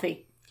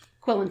unhealthy.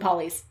 Quill and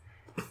Polly's.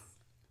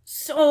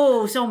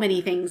 So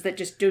many things that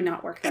just do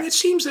not work there. And it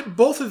seems that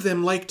both of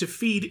them like to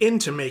feed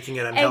into making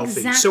it unhealthy.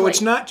 Exactly. So it's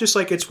not just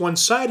like it's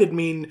one-sided. I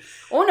mean,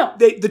 oh no,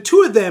 the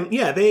two of them,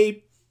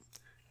 they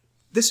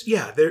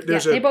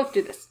both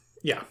do this.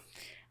 Yeah.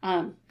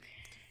 On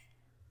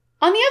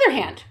the other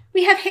hand,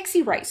 we have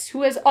Hixie Rice,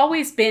 who has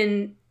always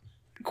been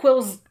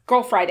Quill's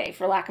Girl Friday,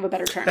 for lack of a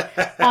better term,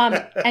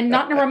 and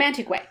not in a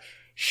romantic way.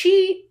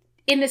 She,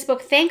 in this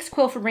book, thanks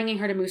Quill for bringing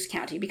her to Moose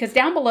County, because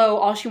down below,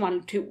 all she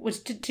wanted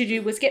to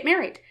do was get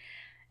married.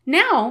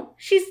 Now,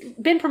 she's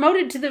been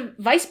promoted to the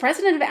vice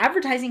president of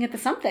advertising at the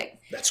something.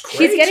 That's great.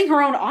 She's getting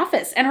her own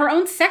office and her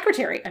own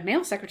secretary, a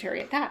male secretary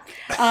at that.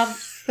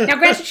 Now,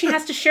 granted, she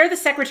has to share the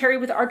secretary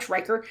with Arch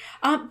Riker,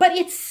 but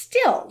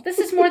this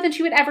is more than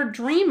she would ever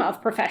dream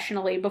of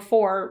professionally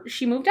before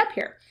she moved up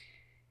here.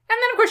 And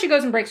then, of course, she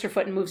goes and breaks her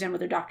foot and moves in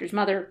with her doctor's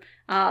mother,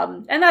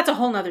 and that's a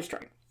whole nother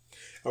story.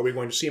 Are we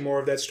going to see more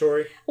of that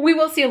story? We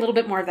will see a little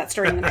bit more of that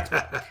story in the next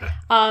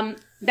book.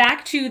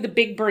 Back to the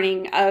big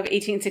burning of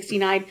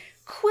 1869,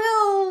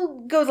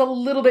 Quill goes a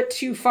little bit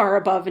too far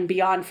above and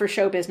beyond for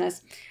show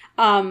business.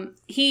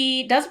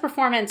 He does a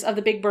performance of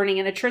the big burning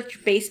in a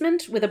church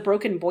basement with a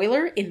broken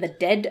boiler in the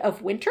dead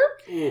of winter.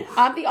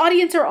 The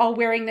audience are all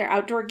wearing their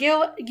outdoor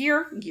gear.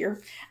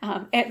 They're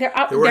wearing their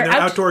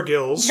outdoor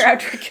gills. Their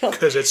outdoor gills.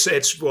 Because it's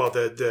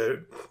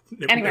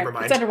Anyway, never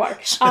mind. It's underwater.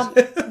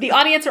 The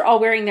audience are all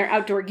wearing their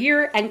outdoor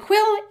gear, and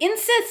Quill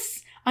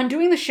insists on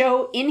doing the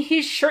show in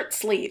his shirt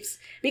sleeves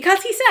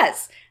because he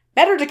says,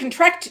 better to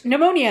contract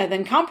pneumonia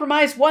than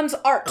compromise one's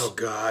art. Oh,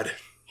 God.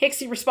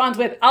 Hixie responds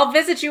with, I'll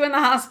visit you in the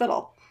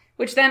hospital.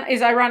 Which then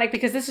is ironic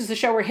because this is the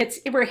show where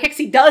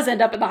Hixie does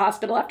end up in the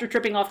hospital after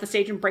tripping off the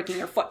stage and breaking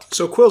her foot.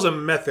 So Quill's a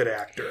method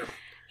actor.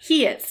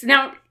 He is.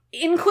 Now,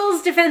 in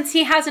Quill's defense,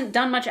 he hasn't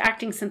done much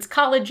acting since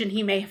college, and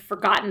he may have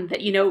forgotten that,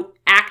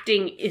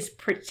 acting is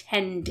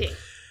pretending.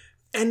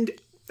 And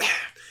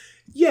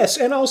yes,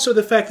 and also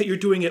the fact that you're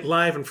doing it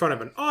live in front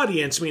of an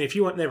audience. I mean, if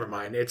you want, never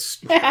mind.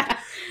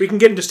 We can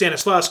get into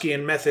Stanislavski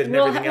and method and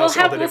everything else,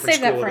 all the different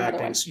school of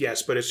actings.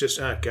 Yes, but it's just,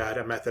 oh God,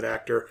 a method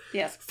actor.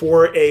 Yes.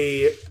 For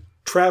a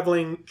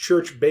traveling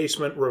church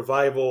basement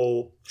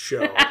revival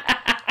show.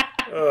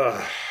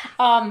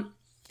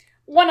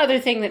 One other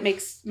thing that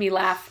makes me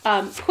laugh,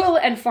 Quill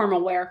and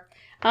formal wear.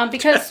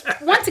 Because,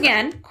 once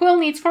again, Quill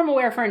needs formal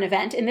wear for an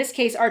event, in this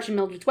case, Arch and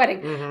Mildred's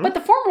wedding. Mm-hmm. But the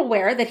formal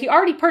wear that he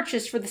already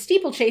purchased for the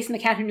steeplechase in The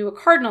Cat Who Knew a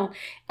Cardinal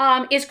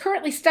is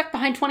currently stuck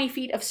behind 20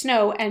 feet of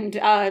snow and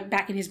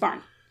back in his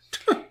barn.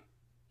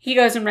 He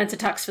goes and rents a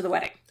tux for the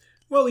wedding.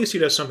 Well, at least he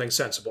does something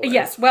sensible. Then.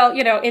 Yes. Well,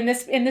 in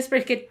this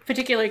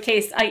particular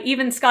case,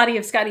 even Scotty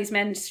of Scotty's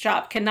Men's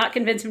Shop cannot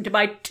convince him to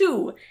buy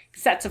 2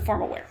 sets of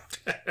formal wear.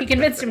 He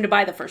convinced him to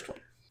buy the first one.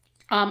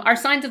 Our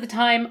signs of the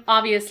time,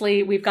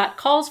 obviously, we've got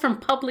calls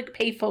from public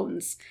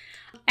payphones.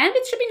 And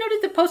it should be noted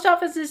that post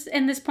offices,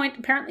 in this point,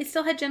 apparently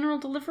still had general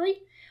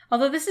delivery.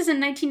 Although this is in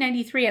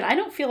 1993, and I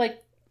don't feel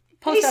like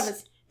post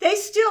office... They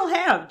still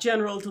have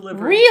general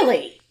delivery.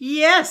 Really?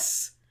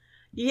 Yes.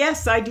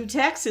 Yes, I do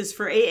taxes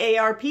for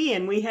AARP,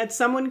 and we had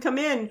someone come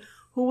in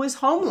who was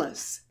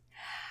homeless.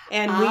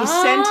 And we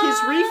sent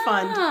his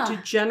refund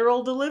to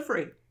general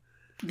delivery.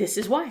 This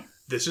is why.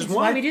 This is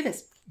why we do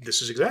this.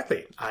 This is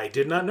exactly. I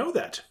did not know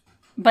that.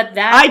 But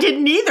that... I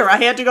didn't either. I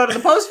had to go to the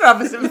post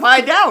office and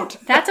find out.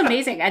 That's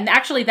amazing. And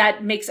actually,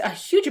 that makes a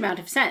huge amount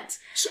of sense.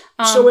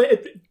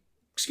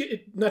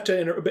 Not to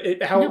interrupt,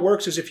 but how it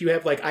works is if you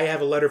have, I have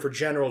a letter for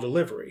general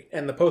delivery,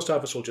 and the post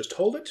office will just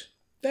hold it,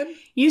 then?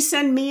 You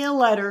send me a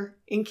letter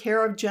in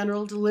care of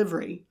general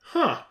delivery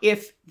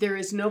if there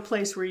is no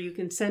place where you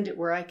can send it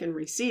where I can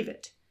receive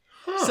it.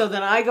 So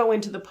then I go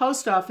into the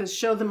post office,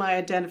 show them my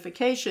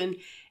identification,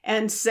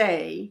 and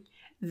say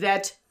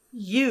that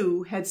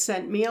you had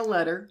sent me a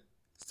letter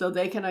so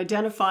they can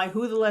identify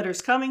who the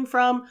letter's coming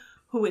from,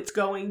 who it's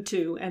going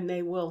to, and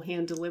they will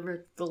hand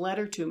deliver the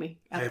letter to me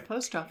at the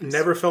post office.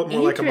 Never felt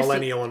more like a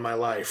millennial in my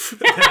life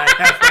than I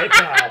have right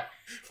now.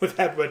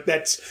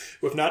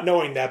 With not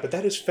knowing that, but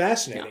that is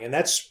fascinating, and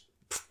that's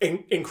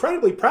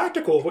incredibly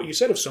practical of what you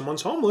said. If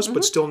someone's homeless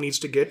but still needs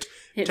to get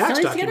tax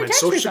documents,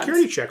 social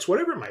security checks,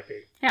 whatever it might be.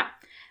 Yeah,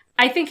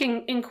 I think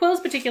in Quill's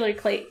particular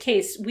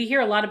case, we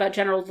hear a lot about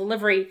general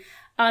delivery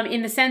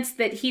in the sense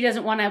that he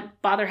doesn't want to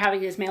bother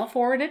having his mail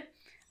forwarded.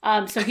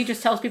 So he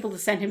just tells people to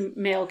send him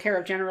mail care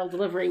of general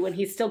delivery when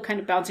he's still kind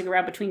of bouncing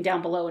around between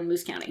Down Below and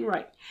Moose County.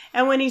 Right.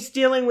 And when he's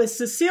dealing with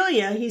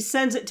Cecilia, he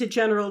sends it to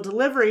general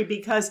delivery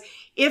because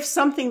if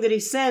something that he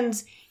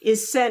sends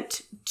is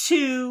sent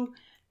to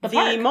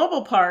the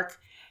mobile park,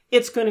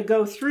 it's going to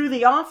go through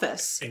the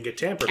office. And get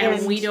tampered with.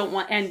 And we don't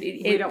want,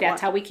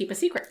 that's how we keep a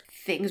secret.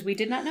 Things we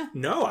did not know.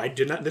 No, I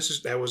did not.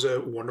 That was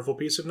a wonderful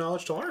piece of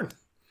knowledge to learn.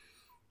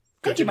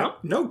 Good to know.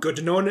 No, good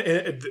to know.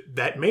 And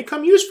that may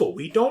come useful.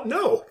 We don't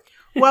know.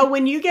 Well,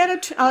 when you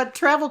get a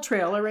travel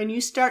trailer and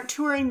you start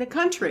touring the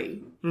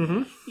country,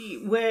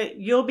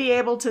 you'll be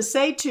able to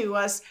say to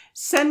us,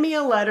 send me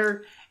a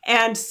letter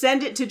and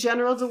send it to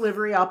general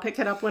delivery. I'll pick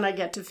it up when I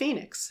get to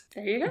Phoenix.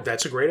 There you go.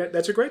 That's a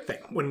great thing.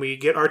 When we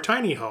get our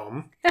tiny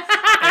home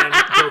and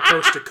go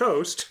coast to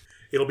coast,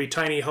 it'll be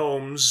tiny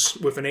homes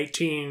with an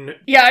 18...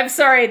 Yeah, I'm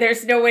sorry.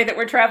 There's no way that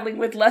we're traveling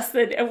with less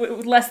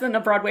than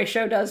a Broadway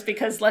show does,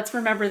 because let's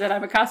remember that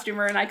I'm a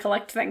costumer and I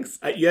collect things.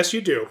 Yes,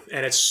 you do.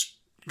 And it's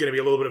going to be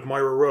a little bit of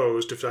Myra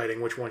Rose deciding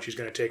which one she's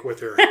going to take with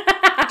her.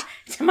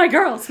 My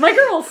girls.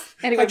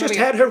 Anyway, I just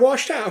had her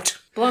washed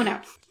out. Blown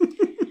out.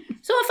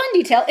 So a fun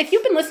detail, if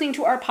you've been listening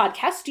to our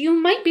podcast, you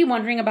might be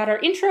wondering about our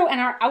intro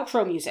and our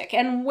outro music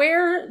and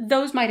where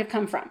those might have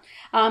come from.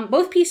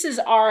 Both pieces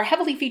are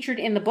heavily featured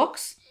in the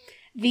books.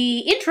 The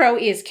intro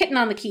is Kitten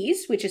on the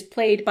Keys, which is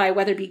played by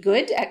Weatherby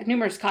Good at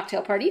numerous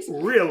cocktail parties.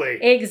 Really?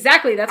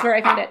 Exactly, that's where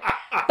I found it.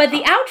 But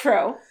the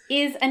outro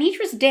is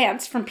Anitra's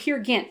Dance from Peer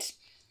Gynt.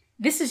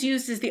 this is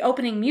used as the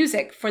opening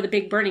music for the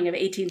big burning of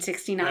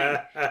 1869.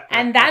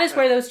 And that is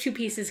where those two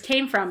pieces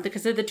came from,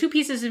 because they're the two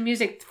pieces of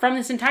music from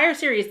this entire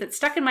series that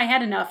stuck in my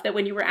head enough that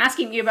when you were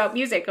asking me about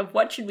music of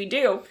what should we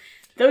do,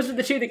 those are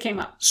the two that came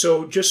up.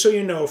 So just so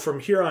you know, from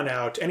here on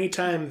out,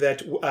 anytime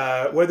that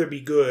Weather Be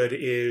Good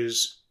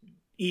is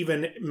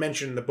even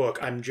mentioned in the book,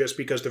 I'm just,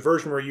 because the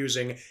version we're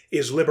using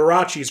is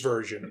Liberace's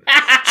version.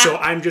 So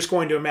I'm just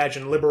going to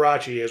imagine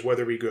Liberace as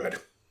Weather Be Good.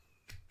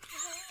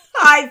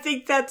 I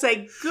think that's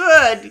a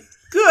good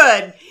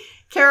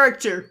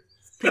character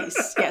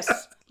piece.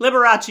 Yes.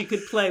 Liberace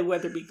could play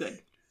Weather Be Good.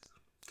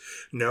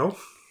 No.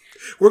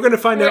 We're going to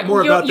find out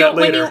more about that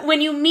later.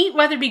 When you meet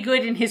Weather Be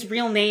Good and his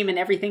real name and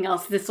everything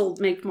else, this will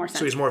make more sense.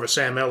 So he's more of a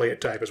Sam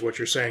Elliott type, is what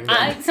you're saying.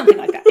 Something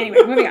like that.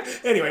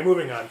 Anyway,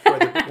 moving on.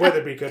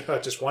 Weather Be Good.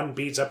 Just one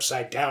bead's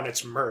upside down.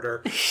 It's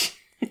murder.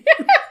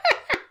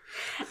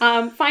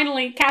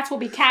 Finally, cats will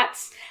be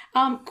cats.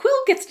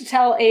 Quill gets to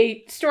tell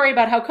a story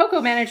about how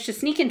Coco managed to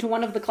sneak into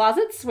one of the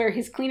closets where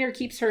his cleaner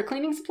keeps her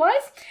cleaning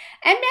supplies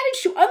and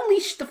managed to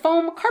unleash the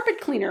foam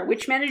carpet cleaner,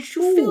 which managed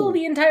to fill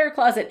the entire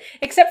closet,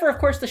 except for, of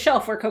course, the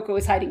shelf where Coco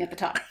is hiding at the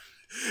top.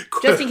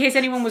 Just in case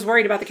anyone was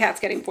worried about the cats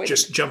getting poisoned.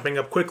 Just jumping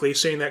up quickly,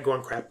 seeing that,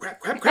 going crap.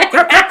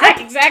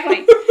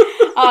 Exactly.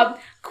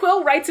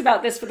 Quill writes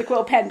about this for the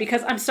Quill pen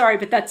because, I'm sorry,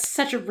 but that's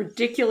such a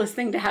ridiculous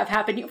thing to have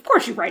happen. Of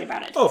course you write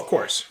about it. Oh, of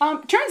course.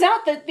 Turns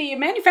out that the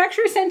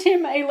manufacturer sent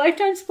him a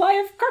lifetime supply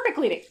of carpet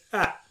cleaning.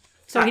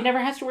 So he never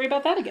has to worry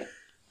about that again.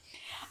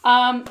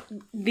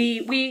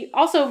 We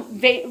also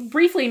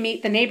briefly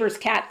meet the neighbor's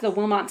cat, the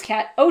Wilmot's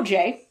cat,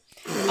 OJ.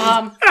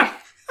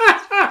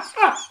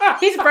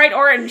 He's bright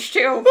orange,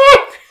 too.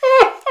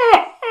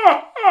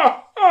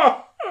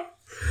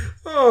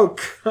 Oh,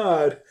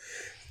 God.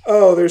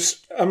 Oh,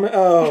 I'm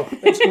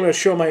going to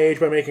show my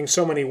age by making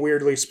so many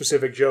weirdly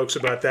specific jokes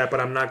about that, but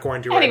I'm not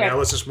going to right now.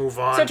 Let's just move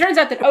on. So it turns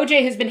out that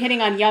OJ has been hitting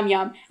on Yum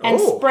Yum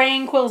and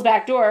spraying Quill's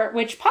back door,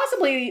 which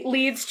possibly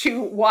leads to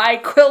why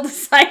Quill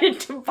decided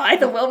to buy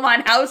the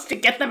Wilmot house to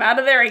get them out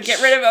of there and get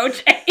rid of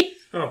OJ.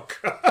 Oh,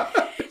 God.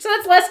 So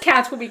that's less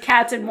cats will be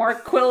cats and more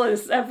Quill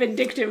is a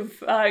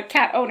vindictive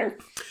cat owner.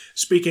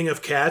 Speaking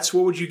of cats,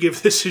 what would you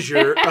give this as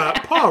your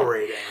paw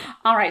rating?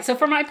 All right, so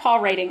for my paw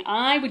rating,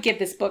 I would give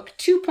this book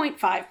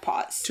 2.5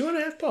 paws.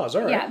 2.5 paws,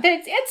 all right. Yeah,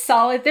 it's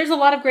solid. There's a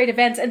lot of great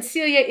events, and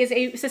Cecilia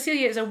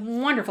is a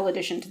wonderful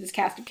addition to this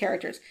cast of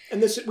characters.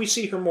 And we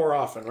see her more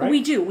often, right?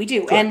 We do.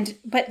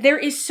 But there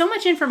is so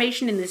much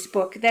information in this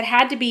book that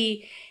had to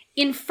be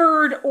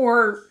inferred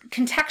or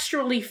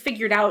contextually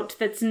figured out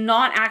that's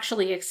not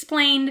actually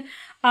explained.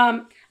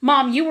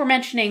 Mom, you were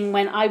mentioning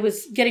when I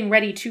was getting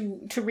ready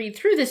to read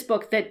through this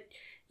book that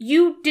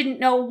you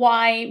didn't know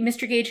why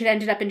Mr. Gage had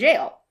ended up in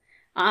jail.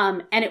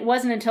 And it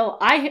wasn't until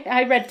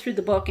I read through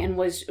the book and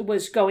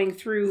was going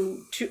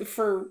through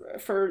for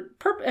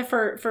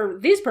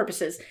these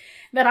purposes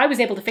that I was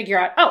able to figure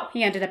out,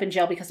 he ended up in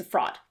jail because of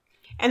fraud.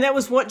 And that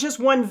was just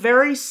one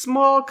very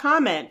small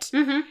comment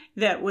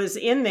that was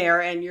in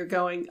there, and you're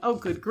going, oh,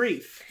 good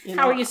grief.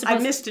 How are you supposed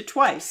I missed it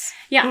twice.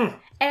 Yeah.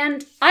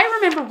 And I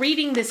remember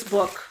reading this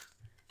book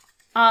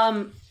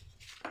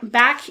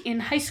back in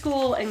high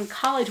school and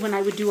college when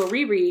I would do a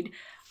reread.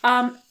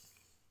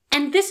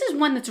 And this is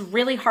one that's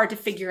really hard to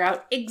figure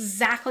out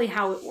exactly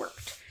how it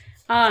worked.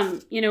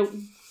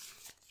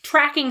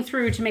 Tracking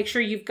through to make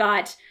sure you've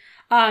got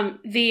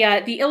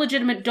the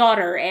illegitimate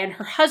daughter and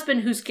her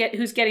husband who's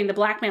getting the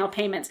blackmail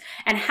payments,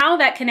 and how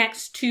that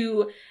connects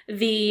to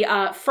the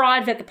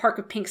fraud at the Park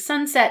of Pink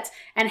Sunsets,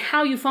 and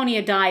how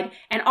Euphonia died,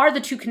 and are the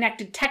two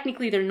connected?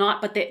 Technically they're not,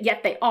 but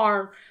yet they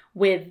are,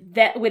 with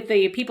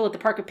the people at the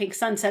Park of Pink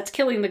Sunsets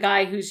killing the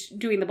guy who's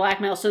doing the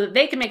blackmail so that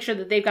they can make sure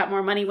that they've got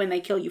more money when they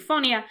kill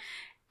Euphonia.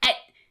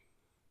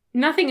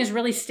 Nothing is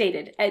really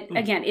stated.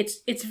 Again,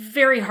 it's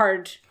very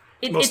hard.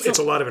 It's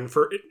a lot of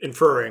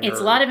inferring. It's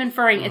a lot of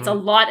inferring. It's a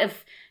lot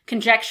of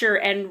conjecture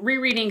and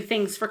rereading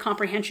things for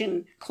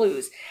comprehension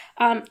clues.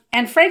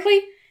 And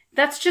frankly,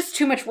 that's just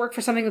too much work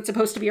for something that's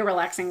supposed to be a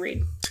relaxing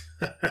read.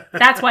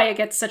 That's why it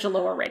gets such a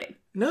lower rating.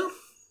 No,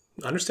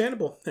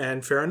 understandable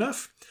and fair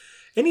enough.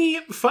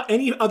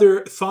 Any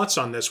other thoughts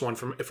on this one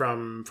from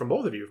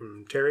both of you,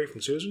 from Terry,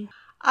 from Susan?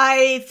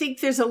 I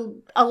think there's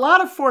a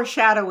lot of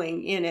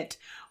foreshadowing in it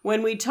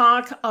when we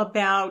talk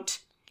about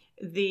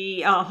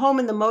the home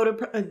in the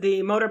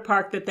motor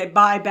park that they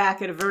buy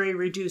back at a very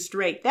reduced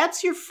rate.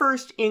 That's your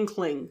first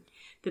inkling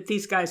that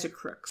these guys are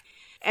crooks.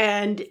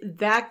 And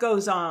that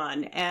goes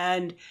on.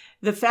 And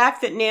the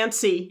fact that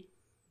Nancy,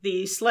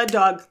 the sled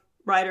dog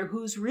rider,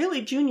 who's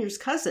really Junior's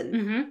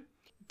cousin,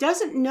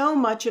 doesn't know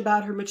much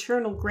about her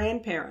maternal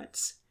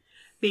grandparents,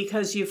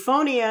 because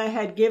Euphonia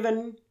had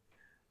given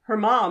her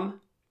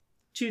mom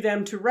to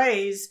them to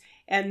raise,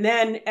 and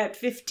then at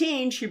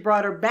 15 she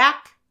brought her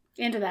back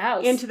into the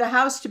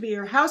house to be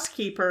her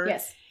housekeeper.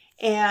 Yes.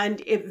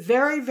 And it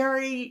very,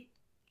 very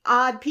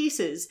odd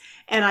pieces.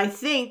 And I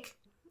think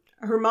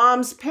her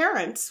mom's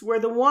parents were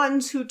the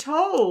ones who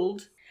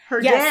told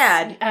her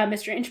dad,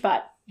 Mr.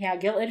 Inchbot, Yeah,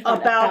 Gil-Ed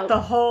found about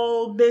the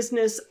whole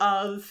business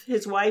of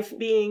his wife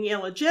being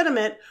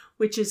illegitimate,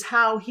 which is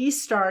how he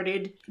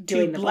started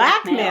Doing to the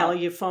blackmail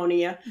blackmail.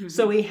 Euphonia.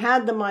 So he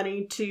had the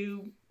money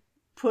to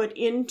put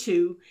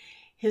into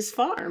his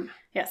farm.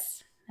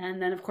 Yes.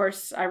 And then, of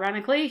course,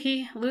 ironically,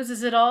 he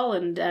loses it all,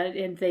 and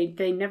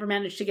they never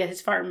managed to get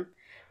his farm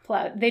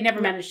plowed. They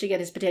never managed to get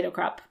his potato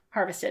crop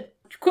harvested.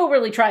 Quill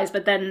really tries,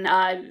 but then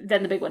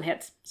the big one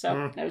hits.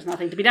 So there was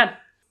nothing to be done.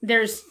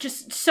 There's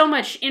just so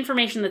much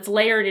information that's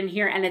layered in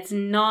here, and it's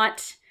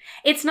not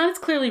as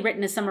clearly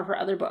written as some of her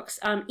other books.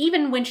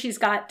 Even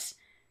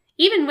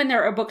when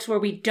there are books where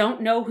we don't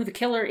know who the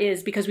killer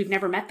is because we've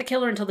never met the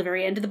killer until the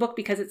very end of the book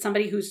because it's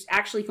somebody who's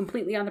actually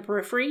completely on the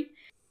periphery.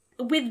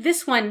 With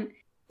this one,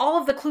 all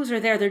of the clues are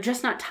there. They're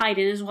just not tied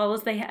in as well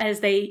as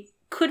they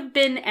could have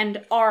been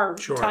and are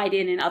tied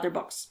in other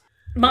books.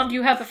 Mom, do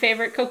you have a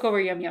favorite, Coco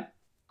or Yum Yum?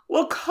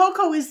 Well,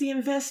 Coco is the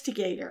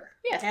investigator.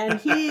 Yes. And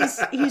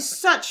he's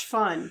such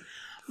fun.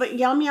 But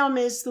Yum Yum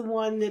is the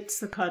one that's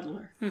the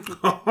cuddler.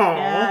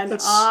 And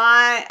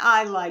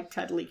I like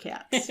cuddly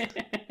cats.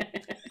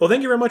 Well,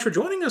 thank you very much for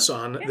joining us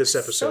on this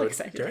episode. So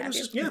excited to have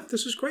you.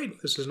 This is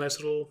great. This is a nice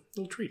little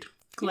treat.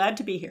 Glad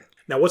to be here.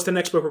 Now, what's the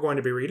next book we're going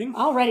to be reading?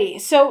 Alrighty.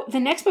 So the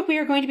next book we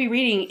are going to be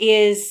reading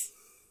is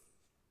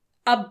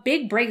a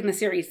big break in the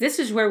series. This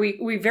is where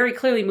we very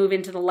clearly move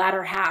into the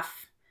latter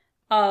half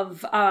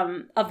of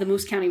the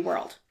Moose County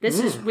world. This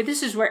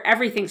is where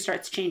everything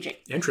starts changing.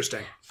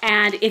 Interesting.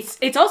 And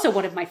it's also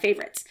one of my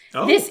favorites.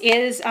 Oh. This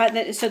is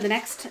the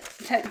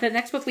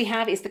next book we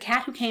have is The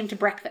Cat Who Came to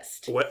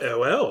Breakfast.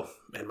 Well,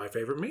 and my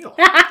favorite meal.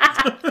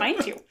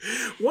 Mind you.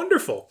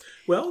 Wonderful.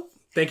 Well,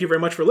 thank you very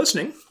much for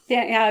listening.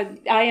 Yeah,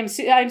 I'm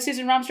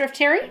Susan Romsdorf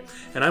Terry.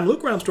 And I'm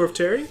Luke Romsdorf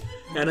Terry.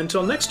 And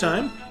until next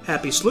time,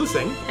 happy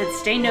sleuthing. And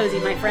stay nosy,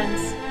 my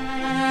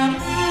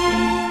friends.